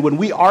sinned, when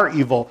we are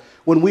evil,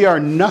 when we are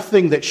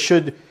nothing that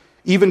should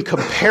even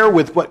compare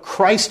with what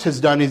Christ has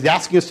done, he's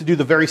asking us to do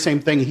the very same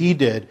thing he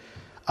did,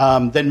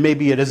 then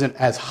maybe it isn't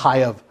as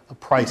high of a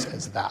price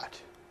as that.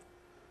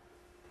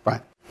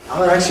 Brian? I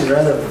would actually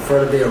rather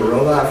prefer to be a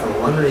robot for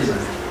one reason.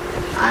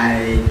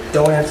 I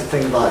don't have to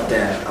think about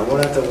death. I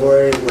won't have to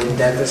worry when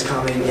death is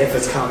coming, if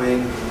it's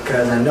coming,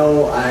 because I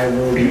know I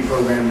will be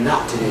programmed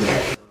not to do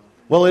that.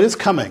 Well, it is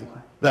coming.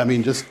 I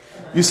mean,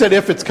 you said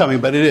if it's coming,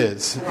 but it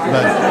is.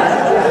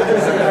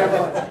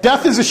 But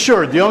death is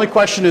assured. The only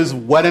question is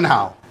when and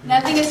how.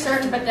 Nothing is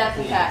certain but death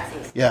and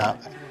taxes. Yeah.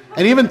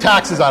 And even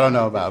taxes I don't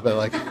know about, but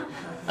like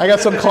I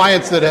got some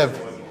clients that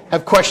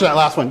have questioned that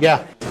last one.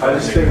 Yeah. I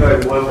just think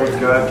like what would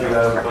God do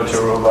have a bunch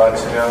of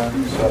robots,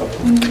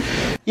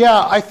 So.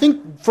 Yeah, I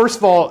think first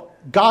of all,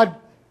 God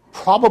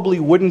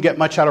probably wouldn't get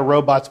much out of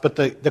robots, but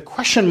the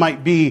question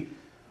might be,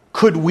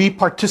 could we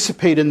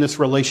participate in this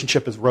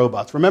relationship as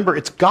robots? Remember,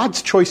 it's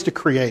God's choice to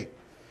create.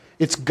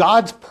 It's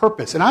God's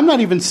purpose. And I'm not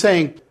even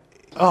saying,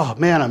 oh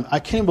man, I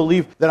can't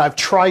believe that I've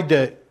tried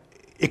to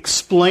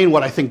explain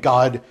what I think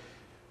God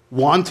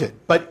wanted.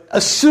 But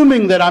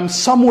assuming that I'm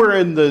somewhere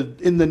in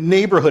the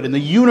neighborhood, in the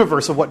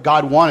universe of what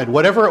God wanted,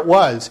 whatever it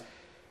was,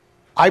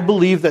 I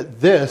believe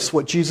that this,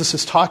 what Jesus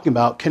is talking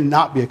about,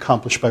 cannot be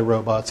accomplished by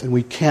robots, and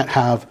we can't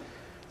have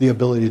the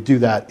ability to do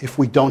that if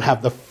we don't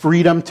have the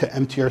freedom to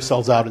empty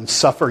ourselves out and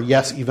suffer,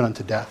 yes, even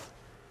unto death.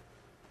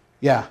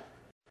 Yeah.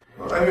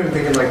 Well, I'm even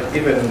thinking, like,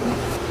 even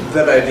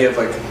that idea of,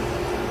 like,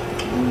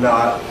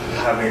 not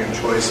having a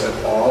choice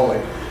at all,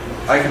 like,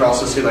 I can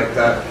also see, like,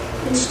 that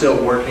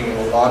still working in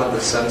a lot of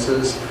the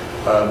senses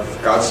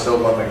of God still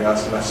loving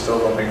us and us still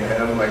loving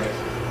Him. Like,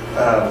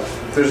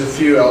 there's a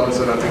few elements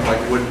that I think,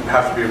 like, would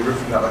have to be removed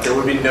from that. Like, there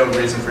would be no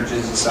reason for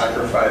Jesus'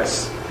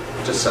 sacrifice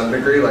to some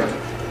degree, like,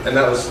 and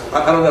that was,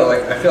 I don't know,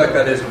 like, I feel like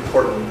that is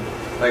important,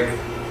 like,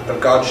 of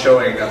God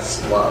showing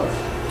us love,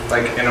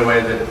 like, in a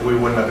way that we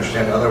wouldn't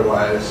understand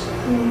otherwise,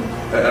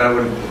 and I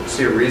wouldn't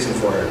see a reason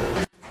for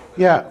it.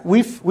 Yeah,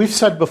 we've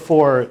said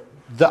before,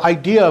 the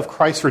idea of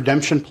Christ's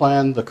redemption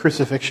plan, the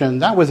crucifixion,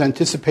 that was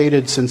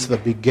anticipated since the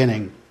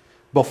beginning,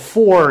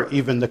 before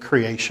even the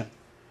creation.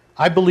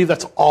 I believe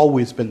that's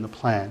always been the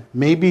plan.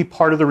 Maybe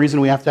part of the reason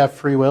we have to have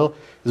free will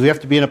is we have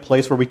to be in a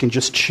place where we can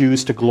just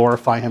choose to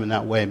glorify Him in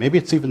that way. Maybe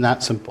it's even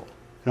that simple.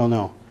 I don't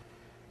know.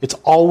 It's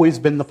always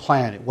been the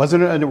plan. It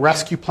wasn't a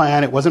rescue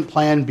plan. It wasn't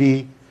plan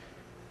B.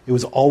 It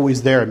was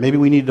always there. Maybe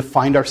we needed to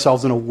find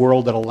ourselves in a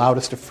world that allowed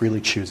us to freely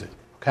choose it.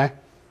 Okay?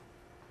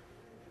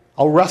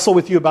 I'll wrestle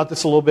with you about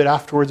this a little bit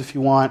afterwards if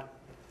you want.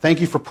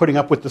 Thank you for putting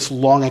up with this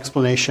long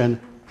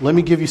explanation. Let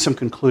me give you some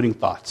concluding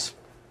thoughts.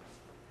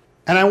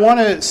 And I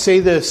want to say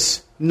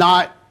this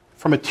not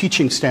from a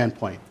teaching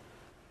standpoint,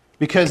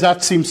 because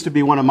that seems to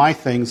be one of my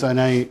things,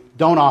 and I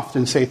don't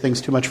often say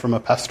things too much from a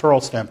pastoral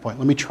standpoint.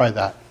 Let me try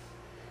that.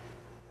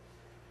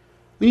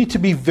 We need to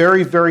be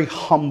very, very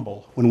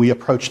humble when we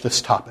approach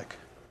this topic.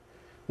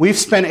 We've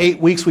spent 8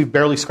 weeks, we've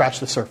barely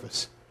scratched the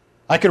surface.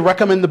 I could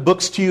recommend the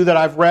books to you that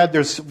I've read.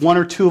 There's one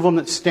or two of them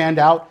that stand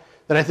out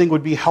that I think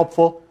would be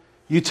helpful.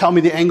 You tell me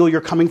the angle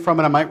you're coming from,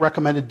 and I might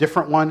recommend a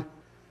different one.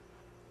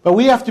 But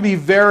we have to be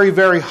very,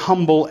 very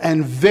humble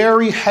and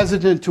very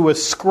hesitant to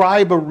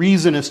ascribe a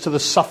reason as to the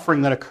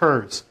suffering that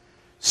occurs.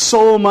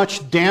 So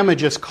much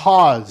damage is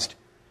caused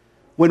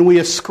when we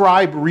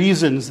ascribe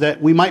reasons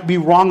that we might be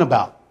wrong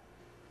about.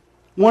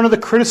 One of the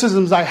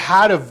criticisms I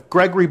had of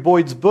Gregory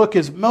Boyd's book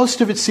is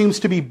most of it seems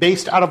to be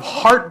based out of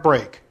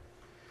heartbreak.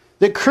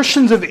 That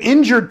Christians have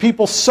injured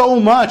people so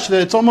much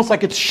that it's almost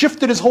like it's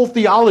shifted his whole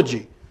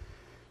theology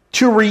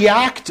to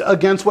react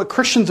against what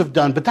Christians have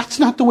done. But that's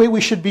not the way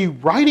we should be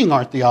writing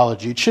our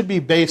theology. It should be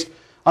based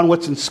on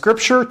what's in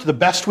Scripture to the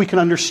best we can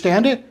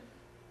understand it,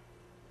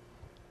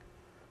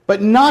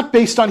 but not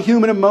based on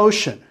human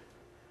emotion.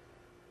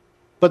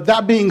 But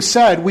that being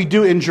said, we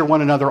do injure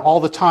one another all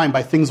the time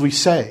by things we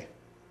say.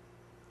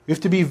 We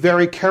have to be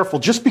very careful.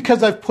 Just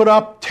because I've put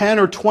up 10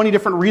 or 20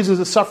 different reasons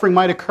that suffering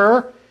might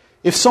occur,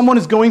 if someone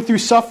is going through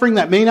suffering,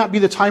 that may not be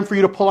the time for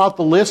you to pull out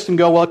the list and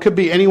go, well, it could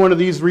be any one of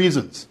these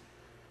reasons.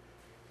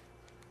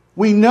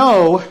 We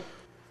know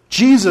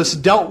Jesus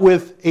dealt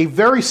with a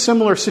very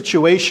similar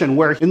situation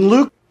where in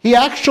Luke, he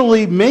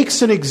actually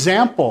makes an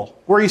example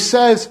where he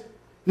says,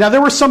 now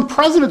there was some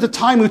present at the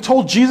time who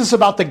told Jesus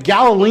about the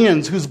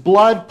Galileans whose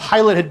blood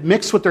Pilate had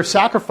mixed with their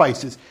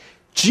sacrifices.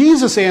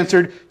 Jesus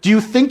answered, do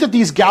you think that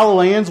these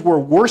Galileans were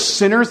worse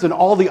sinners than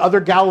all the other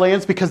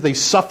Galileans because they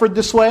suffered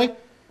this way?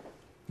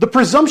 The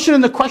presumption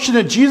in the question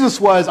of Jesus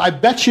was, I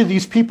bet you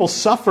these people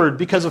suffered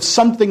because of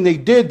something they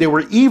did. They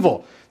were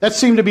evil. That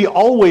seemed to be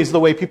always the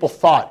way people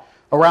thought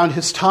around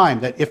his time,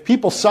 that if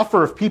people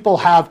suffer, if people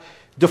have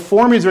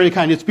deformities or any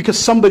kind, it's because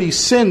somebody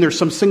sinned, there's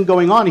some sin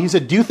going on. And he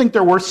said, do you think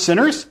they're worse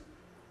sinners?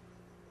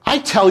 I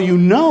tell you,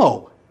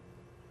 no.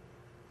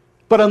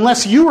 But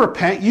unless you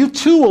repent, you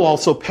too will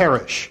also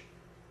perish.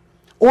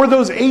 Or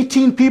those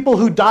 18 people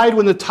who died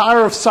when the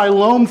Tower of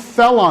Siloam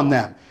fell on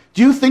them.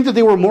 Do you think that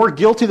they were more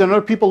guilty than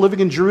other people living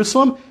in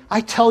Jerusalem?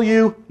 I tell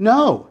you,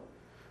 no.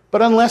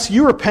 But unless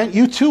you repent,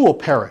 you too will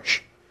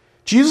perish.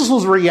 Jesus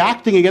was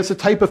reacting against the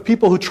type of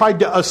people who tried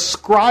to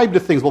ascribe to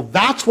things. Well,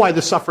 that's why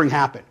the suffering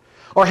happened.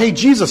 Or, hey,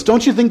 Jesus,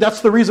 don't you think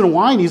that's the reason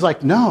why? And he's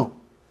like, no.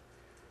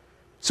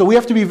 So we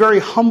have to be very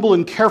humble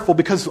and careful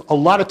because a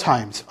lot of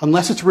times,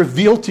 unless it's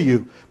revealed to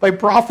you by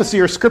prophecy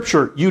or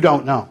scripture, you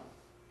don't know.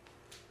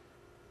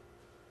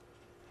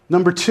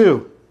 Number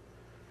 2,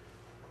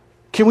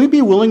 can we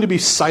be willing to be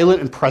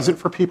silent and present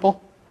for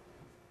people?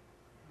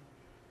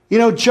 You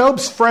know,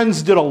 Job's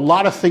friends did a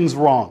lot of things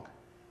wrong.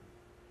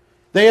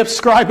 They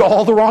ascribed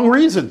all the wrong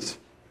reasons.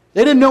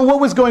 They didn't know what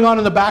was going on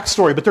in the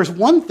backstory, but there's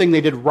one thing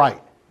they did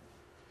right.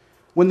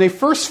 When they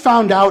first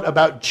found out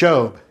about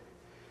Job,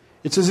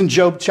 it says in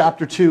Job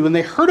chapter 2, when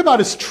they heard about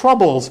his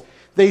troubles,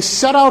 they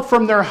set out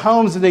from their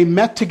homes and they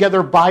met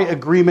together by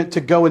agreement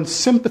to go and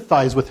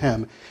sympathize with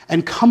him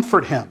and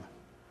comfort him.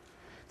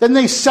 Then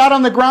they sat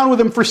on the ground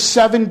with him for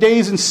 7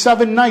 days and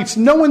 7 nights.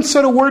 No one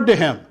said a word to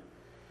him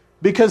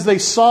because they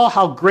saw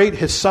how great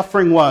his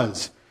suffering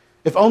was.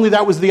 If only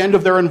that was the end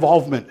of their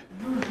involvement.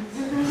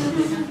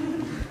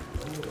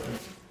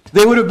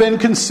 They would have been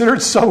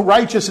considered so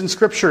righteous in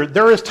Scripture.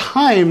 There is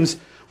times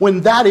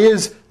when that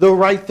is the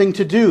right thing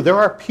to do. There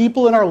are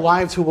people in our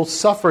lives who will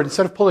suffer.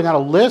 Instead of pulling out a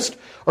list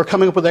or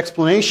coming up with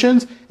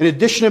explanations, in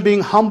addition to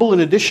being humble, in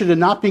addition to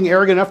not being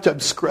arrogant enough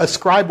to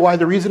ascribe why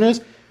the reason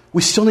is,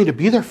 we still need to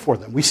be there for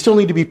them. We still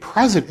need to be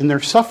present in their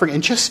suffering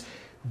and just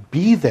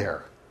be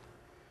there.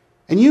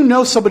 And you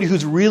know somebody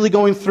who's really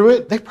going through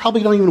it, they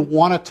probably don't even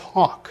want to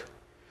talk.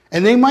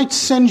 And they might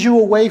send you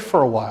away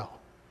for a while.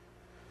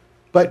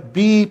 But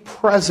be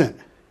present.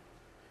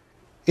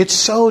 It's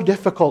so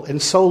difficult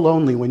and so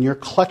lonely when you're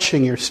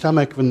clutching your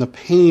stomach when the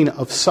pain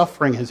of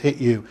suffering has hit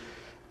you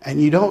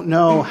and you don't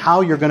know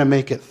how you're going to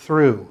make it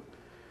through.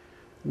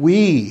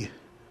 We,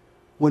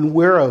 when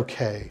we're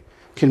okay,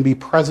 can be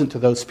present to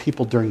those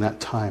people during that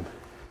time.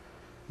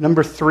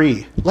 Number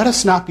 3, let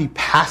us not be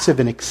passive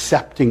in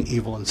accepting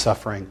evil and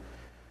suffering.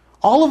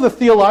 All of the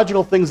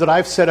theological things that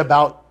I've said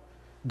about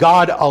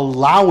God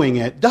allowing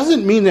it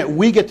doesn't mean that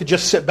we get to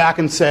just sit back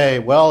and say,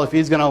 well, if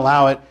he's going to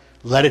allow it,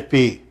 let it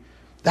be.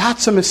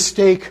 That's a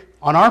mistake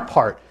on our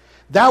part.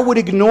 That would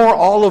ignore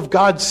all of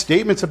God's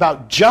statements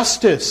about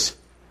justice,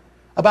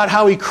 about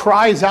how he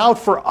cries out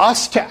for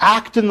us to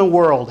act in the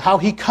world, how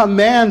he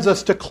commands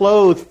us to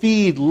clothe,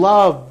 feed,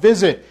 love,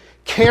 visit,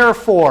 care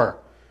for,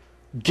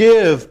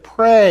 give,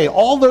 pray,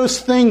 all those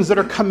things that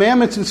are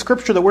commandments in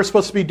Scripture that we're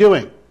supposed to be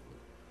doing.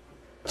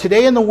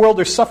 Today in the world,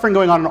 there's suffering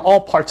going on in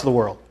all parts of the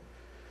world.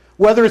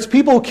 Whether it's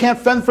people who can't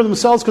fend for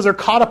themselves because they're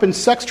caught up in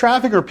sex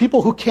trafficking, or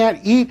people who can't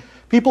eat,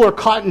 people are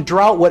caught in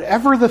drought,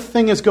 whatever the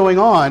thing is going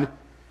on,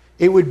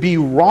 it would be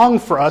wrong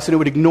for us, and it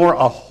would ignore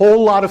a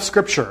whole lot of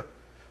Scripture,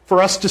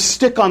 for us to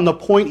stick on the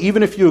point,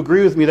 even if you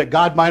agree with me, that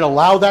God might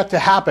allow that to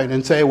happen,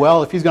 and say,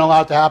 well, if he's going to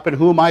allow it to happen,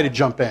 who am I to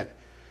jump in?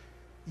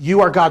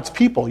 You are God's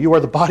people. You are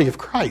the body of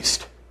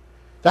Christ.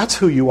 That's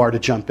who you are to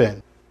jump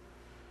in.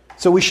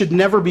 So we should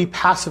never be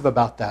passive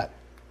about that.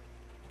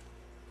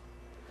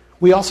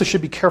 We also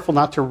should be careful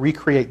not to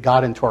recreate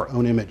God into our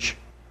own image.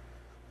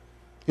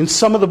 In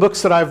some of the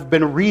books that I've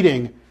been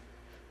reading,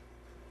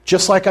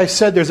 just like I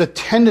said, there's a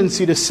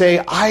tendency to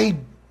say, I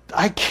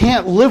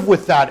can't live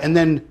with that, and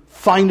then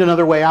find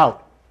another way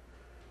out.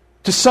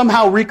 To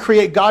somehow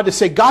recreate God, to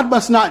say, God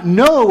must not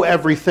know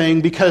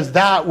everything because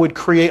that would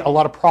create a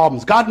lot of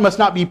problems. God must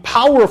not be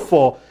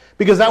powerful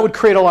because that would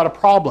create a lot of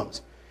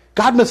problems.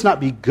 God must not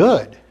be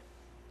good.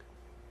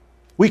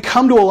 We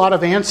come to a lot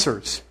of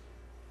answers.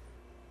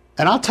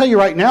 And I'll tell you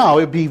right now,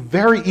 it would be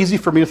very easy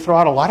for me to throw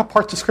out a lot of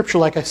parts of Scripture,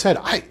 like I said.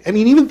 I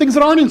mean, even things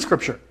that aren't in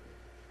Scripture.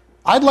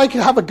 I'd like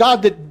to have a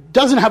God that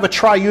doesn't have a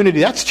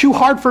triunity. That's too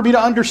hard for me to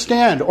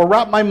understand or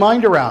wrap my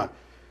mind around.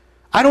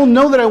 I don't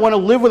know that I want to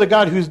live with a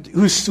God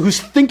who's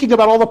thinking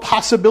about all the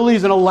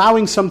possibilities and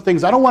allowing some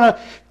things. I don't want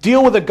to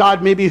deal with a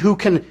God maybe who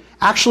can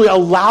actually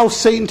allow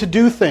Satan to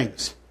do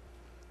things.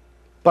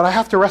 But I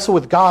have to wrestle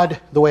with God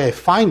the way I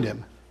find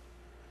him,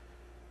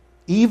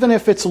 even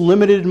if it's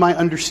limited in my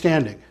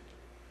understanding.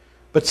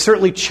 But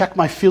certainly check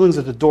my feelings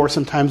at the door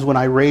sometimes when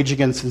I rage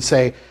against and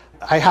say,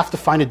 I have to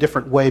find a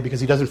different way because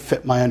he doesn't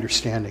fit my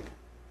understanding.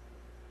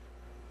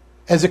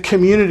 As a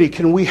community,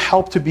 can we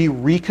help to be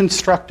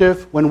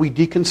reconstructive when we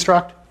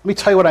deconstruct? Let me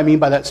tell you what I mean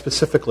by that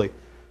specifically.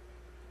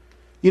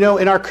 You know,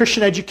 in our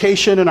Christian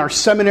education, in our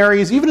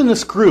seminaries, even in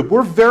this group,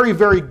 we're very,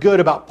 very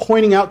good about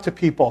pointing out to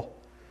people,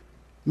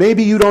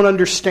 maybe you don't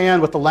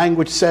understand what the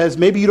language says,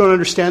 maybe you don't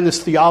understand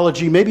this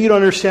theology, maybe you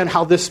don't understand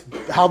how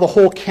the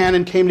whole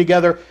canon came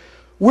together.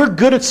 We're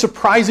good at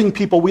surprising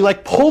people. We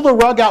pull the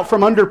rug out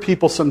from under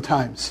people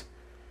sometimes.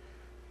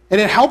 And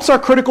it helps our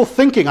critical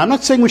thinking. I'm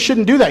not saying we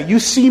shouldn't do that. You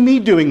see me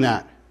doing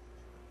that.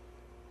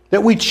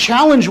 That we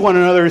challenge one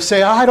another and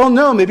say, I don't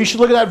know, maybe you should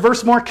look at that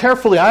verse more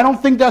carefully. I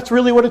don't think that's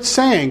really what it's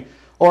saying.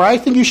 Or I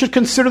think you should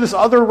consider this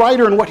other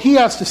writer and what he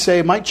has to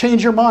say might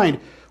change your mind.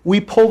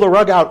 We pull the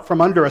rug out from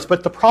under us.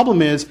 But the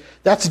problem is,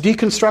 that's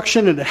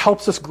deconstruction and it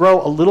helps us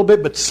grow a little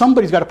bit, but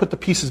somebody's got to put the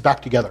pieces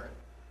back together.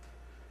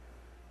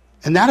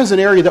 And that is an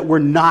area that we're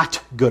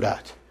not good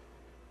at.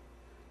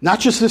 not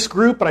just this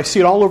group, but I see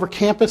it all over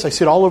campus, I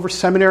see it all over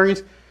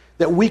seminaries,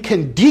 that we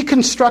can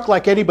deconstruct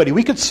like anybody.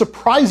 We could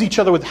surprise each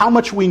other with how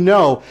much we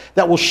know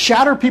that will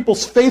shatter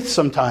people's faith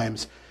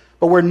sometimes,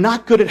 but we're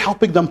not good at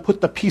helping them put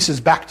the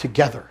pieces back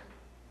together.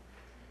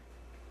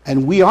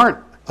 And we aren't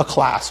a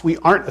class, we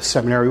aren't a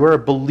seminary, we're a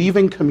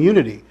believing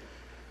community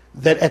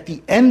that at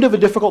the end of a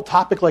difficult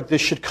topic like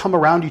this should come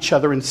around each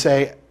other and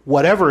say,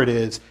 whatever it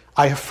is,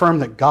 I affirm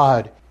that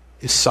God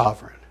is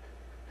sovereign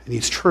and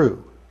He's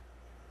true.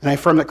 And I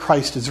affirm that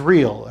Christ is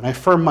real. And I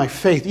affirm my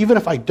faith, even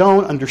if I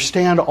don't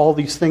understand all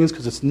these things,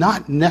 because it's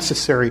not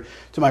necessary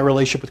to my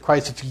relationship with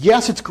Christ.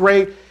 Yes, it's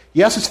great.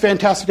 Yes, it's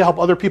fantastic to help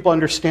other people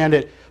understand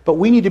it. But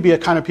we need to be a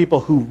kind of people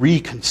who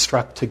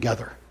reconstruct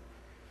together.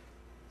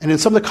 And in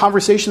some of the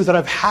conversations that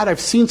I've had,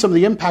 I've seen some of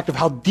the impact of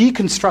how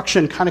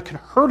deconstruction kind of can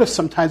hurt us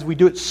sometimes. We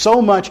do it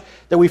so much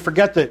that we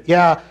forget that,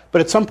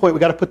 but at some point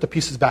we've got to put the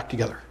pieces back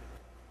together.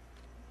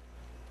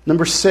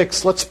 Number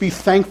 6, let's be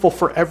thankful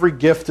for every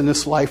gift in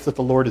this life that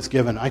the Lord has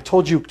given. I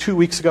told you 2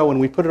 weeks ago when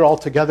we put it all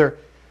together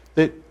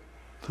that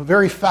the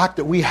very fact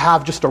that we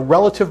have just a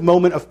relative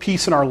moment of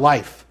peace in our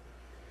life,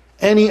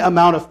 any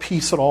amount of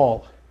peace at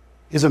all,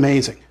 is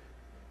amazing.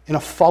 In a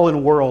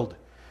fallen world,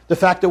 the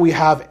fact that we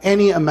have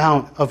any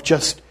amount of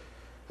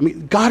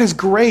God is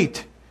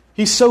great.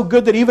 He's so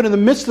good that even in the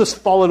midst of this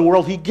fallen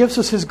world, He gives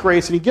us His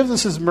grace and He gives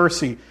us His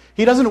mercy.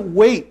 He doesn't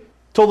wait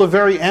till the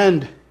very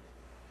end.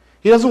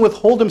 He doesn't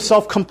withhold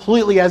Himself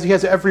completely as He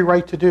has every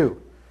right to do.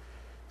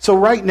 So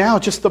right now,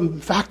 just the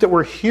fact that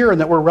we're here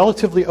and that we're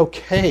relatively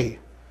okay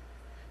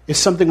is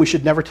something we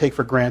should never take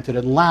for granted.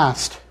 And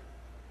last,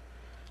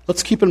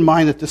 let's keep in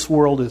mind that this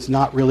world is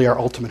not really our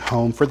ultimate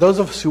home. For those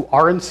of us who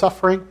are in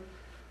suffering,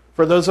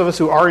 for those of us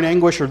who are in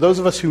anguish, or those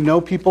of us who know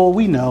people,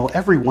 we know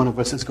every one of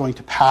us is going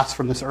to pass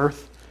from this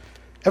earth.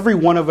 Every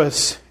one of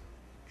us,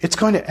 it's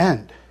going to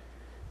end.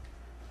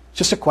 It's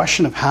just a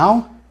question of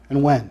how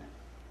and when.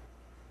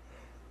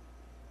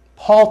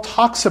 Paul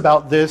talks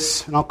about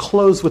this, and I'll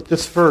close with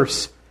this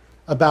verse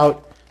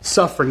about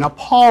suffering. Now,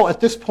 Paul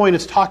at this point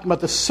is talking about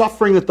the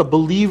suffering that the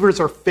believers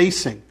are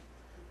facing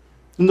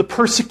and the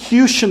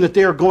persecution that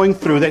they are going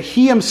through, that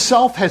he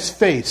himself has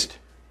faced.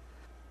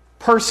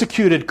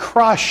 Persecuted,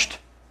 crushed,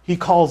 he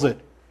calls it.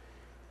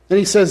 Then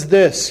he says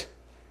this,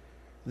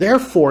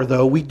 "Therefore,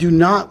 though, we do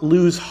not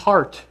lose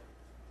heart.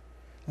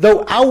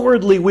 Though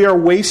outwardly we are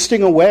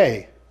wasting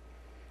away,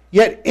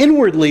 yet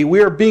inwardly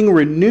we are being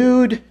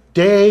renewed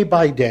day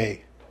by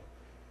day.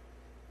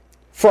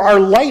 For our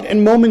light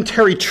and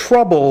momentary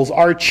troubles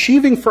are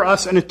achieving for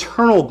us an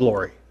eternal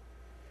glory,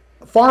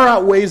 far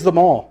outweighs them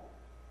all.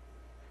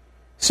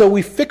 So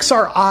we fix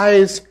our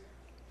eyes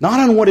not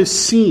on what is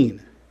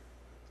seen,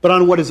 but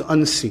on what is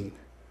unseen.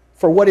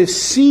 For what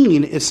is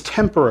seen is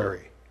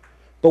temporary,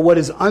 but what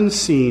is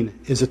unseen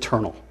is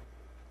eternal."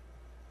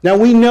 Now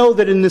we know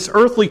that in this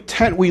earthly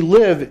tent we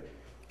live,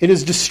 it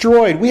is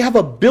destroyed. We have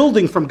a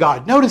building from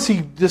God. Notice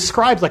he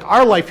describes like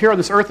our life here on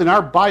this earth and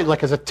our body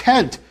like as a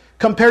tent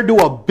compared to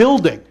a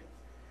building.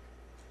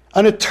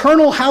 An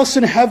eternal house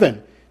in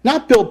heaven,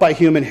 not built by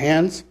human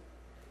hands.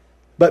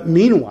 But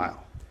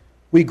meanwhile,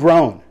 we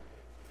groan,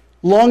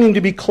 longing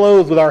to be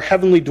clothed with our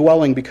heavenly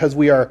dwelling, because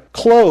we are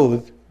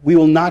clothed, we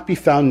will not be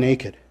found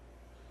naked.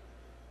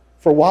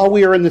 For while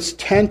we are in this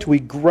tent, we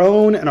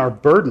groan and are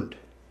burdened,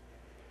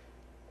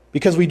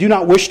 because we do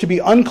not wish to be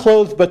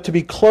unclothed, but to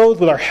be clothed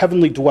with our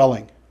heavenly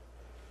dwelling,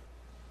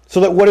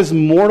 so that what is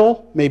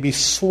mortal may be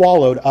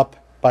swallowed up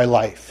by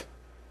life.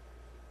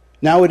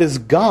 Now it is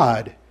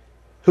God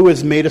who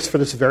has made us for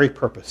this very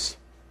purpose,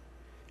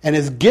 and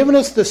has given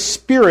us the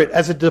Spirit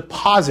as a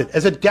deposit,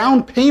 as a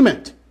down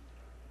payment,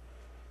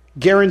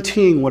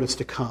 guaranteeing what is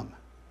to come.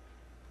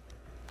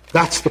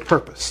 That's the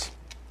purpose,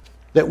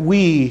 that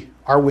we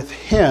are with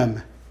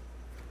Him,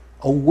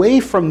 away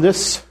from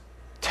this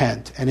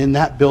tent and in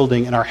that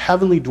building, in our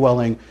heavenly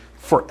dwelling,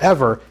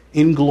 forever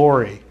in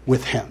glory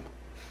with Him.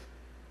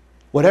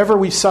 Whatever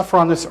we suffer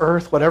on this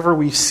earth, whatever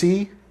we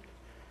see,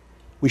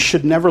 we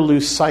should never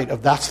lose sight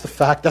of that's the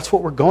fact, that's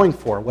what we're going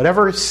for.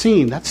 Whatever is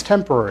seen, that's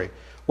temporary.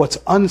 What's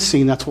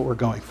unseen, that's what we're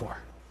going for.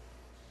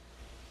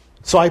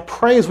 So I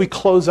pray as we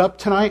close up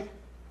tonight,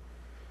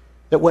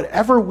 that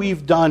whatever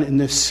we've done in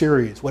this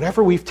series,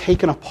 whatever we've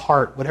taken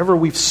apart, whatever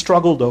we've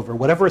struggled over,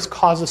 whatever has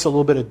caused us a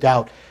little bit of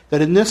doubt,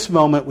 that in this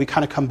moment we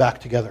kind of come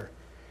back together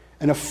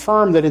and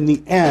affirm that in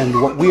the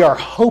end, what we are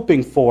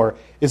hoping for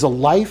is a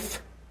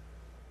life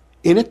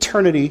in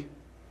eternity,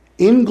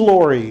 in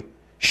glory,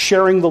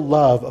 sharing the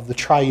love of the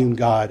triune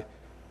God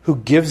who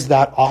gives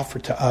that offer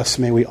to us.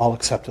 May we all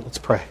accept it. Let's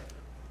pray.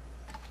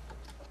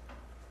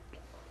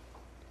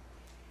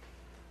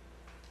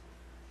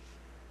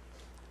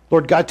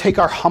 Lord God, take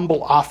our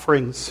humble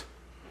offerings,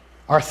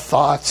 our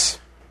thoughts,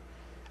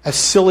 as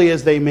silly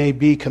as they may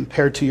be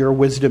compared to your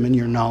wisdom and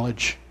your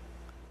knowledge.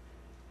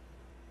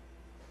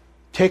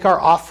 Take our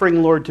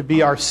offering, Lord, to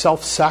be our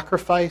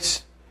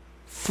self-sacrifice,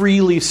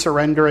 freely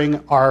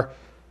surrendering our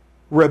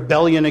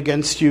rebellion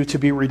against you, to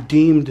be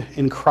redeemed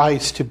in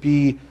Christ, to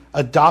be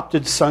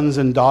adopted sons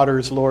and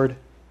daughters, Lord.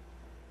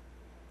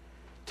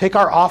 Take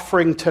our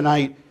offering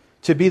tonight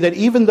to be that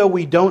even though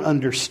we don't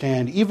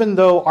understand, even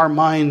though our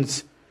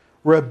minds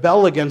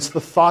rebel against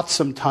the thoughts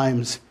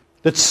sometimes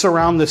that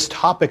surround this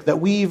topic, that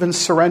we even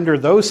surrender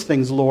those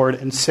things, Lord,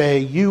 and say,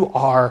 you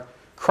are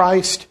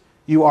Christ,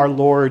 you are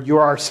Lord, you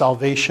are our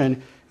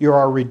salvation, you are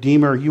our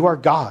Redeemer, you are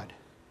God.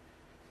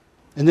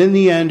 And in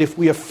the end, if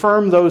we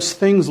affirm those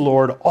things,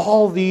 Lord,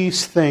 all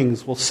these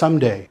things will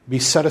someday be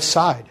set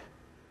aside.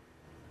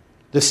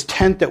 This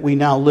tent that we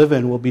now live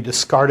in will be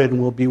discarded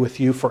and will be with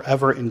you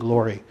forever in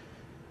glory.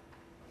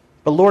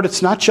 But Lord,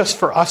 it's not just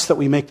for us that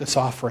we make this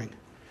offering.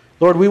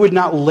 Lord, we would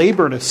not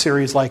labor in a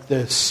series like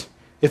this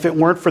if it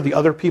weren't for the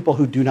other people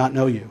who do not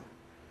know you.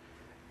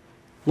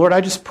 Lord,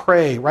 I just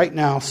pray right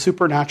now,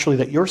 supernaturally,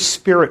 that your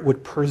Spirit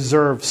would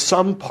preserve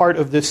some part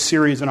of this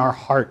series in our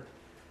heart.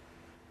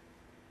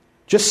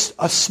 Just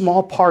a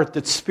small part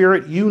that,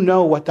 Spirit, you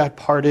know what that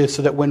part is,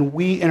 so that when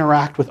we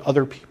interact with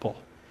other people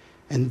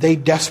and they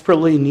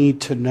desperately need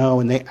to know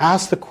and they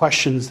ask the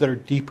questions that are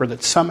deeper,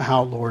 that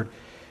somehow, Lord,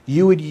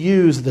 you would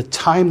use the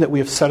time that we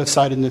have set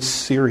aside in this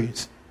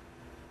series,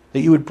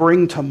 that you would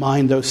bring to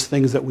mind those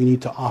things that we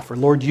need to offer.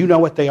 Lord, you know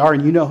what they are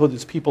and you know who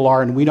these people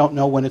are, and we don't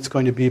know when it's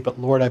going to be, but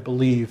Lord, I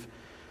believe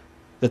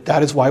that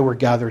that is why we're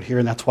gathered here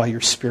and that's why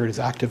your Spirit is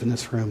active in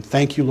this room.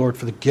 Thank you, Lord,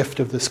 for the gift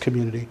of this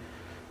community.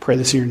 Pray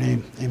this in your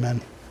name.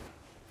 Amen.